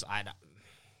 Nah. It's just,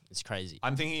 it's crazy.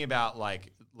 I'm thinking about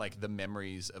like the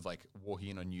memories of like walking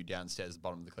in on you downstairs at the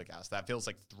bottom of the Click House. That feels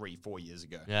like 3-4 years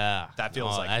ago. Yeah. That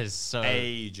feels like that is so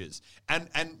ages. And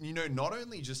you know, not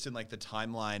only just in like the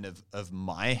timeline of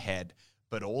my head,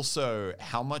 but also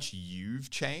how much you've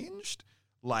changed.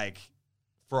 Like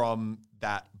from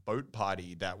that boat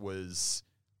party that was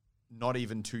not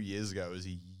even 2 years ago. It was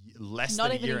less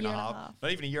than a year and a half.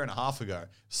 Not even a year and a half ago.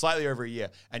 Slightly over a year.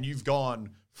 And you've gone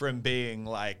from being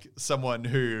like someone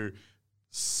who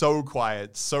so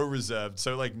quiet, so reserved,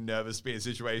 so like nervous to be in a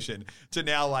situation to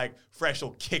now like Fresh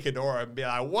will kick a door and be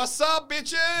like, "What's up,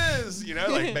 bitches?" You know,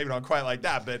 like maybe not quite like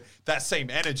that, but that same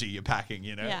energy you're packing,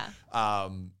 you know? Yeah.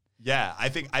 Yeah. I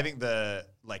think the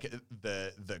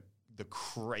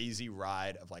crazy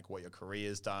ride of like what your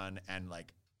career's done and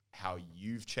like how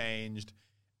you've changed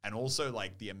and also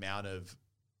like the amount of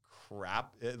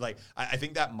crap, like I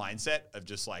think that mindset of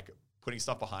just like putting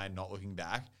stuff behind, not looking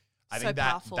back, I think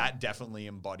that definitely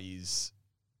embodies,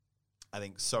 I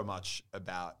think, so much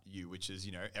about you, which is,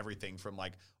 you know, everything from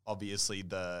like obviously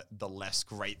the less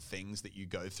great things that you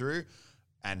go through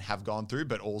and have gone through,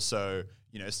 but also,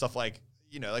 you know, stuff like,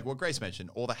 you know, like what Grace mentioned,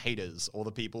 all the haters, all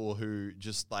the people who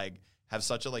just like have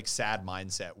such a like sad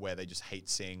mindset where they just hate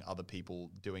seeing other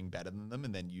people doing better than them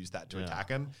and then use that to attack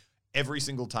them. Every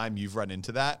single time you've run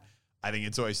into that, I think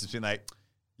it's always just been like,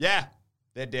 yeah,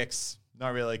 they're dicks.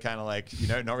 Not really kind of like, you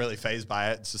know, not really fazed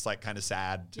by it. It's just like kind of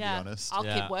sad, to be honest. I'll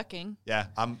keep working. Yeah,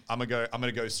 I'm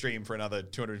gonna go stream for another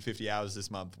 250 hours this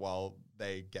month while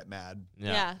they get mad.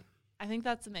 Yeah. I think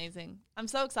that's amazing. I'm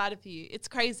so excited for you. It's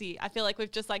crazy. I feel like we've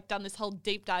just like done this whole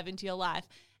deep dive into your life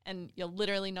and you're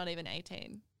literally not even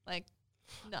 18. Like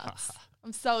nuts.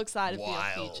 I'm so excited for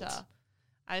your future.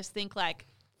 I just think like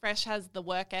Fresh has the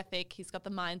work ethic. He's got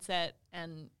the mindset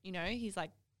and, you know, he's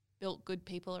like built good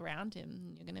people around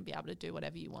him. You're going to be able to do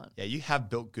whatever you want. Yeah, you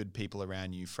have built good people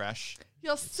around you, Fresh.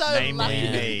 You're so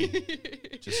Namely lucky.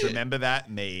 me. Just remember that,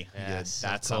 me. Yes,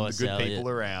 that's of course, the good Elliot. people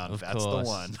around. That's course.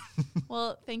 the one.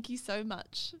 Well, thank you so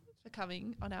much for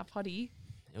coming on our potty.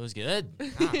 It was good.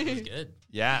 It was good.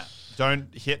 Yeah.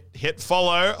 Don't hit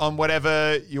follow on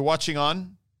whatever you're watching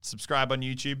on. Subscribe on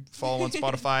YouTube. Follow on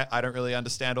Spotify. I don't really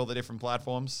understand all the different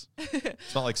platforms.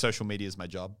 It's not like social media is my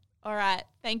job. All right.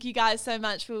 Thank you guys so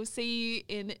much. We'll see you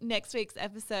in next week's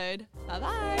episode.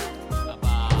 Bye-bye.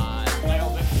 Bye-bye.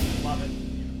 Nailed it. Love it.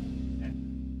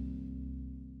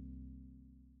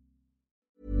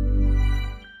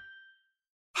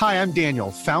 Hi, I'm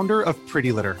Daniel, founder of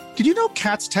Pretty Litter. Did you know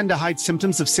cats tend to hide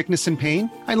symptoms of sickness and pain?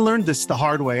 I learned this the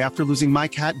hard way after losing my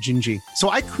cat, Gingy. So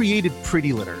I created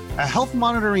Pretty Litter, a health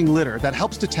monitoring litter that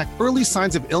helps detect early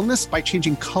signs of illness by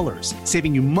changing colors,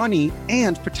 saving you money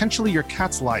and potentially your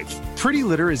cat's life. Pretty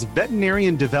Litter is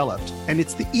veterinarian developed, and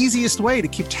it's the easiest way to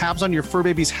keep tabs on your fur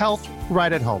baby's health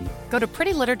right at home. Go to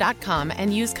prettylitter.com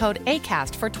and use code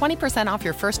ACAST for 20% off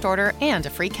your first order and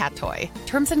a free cat toy.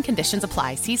 Terms and conditions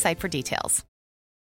apply. See site for details.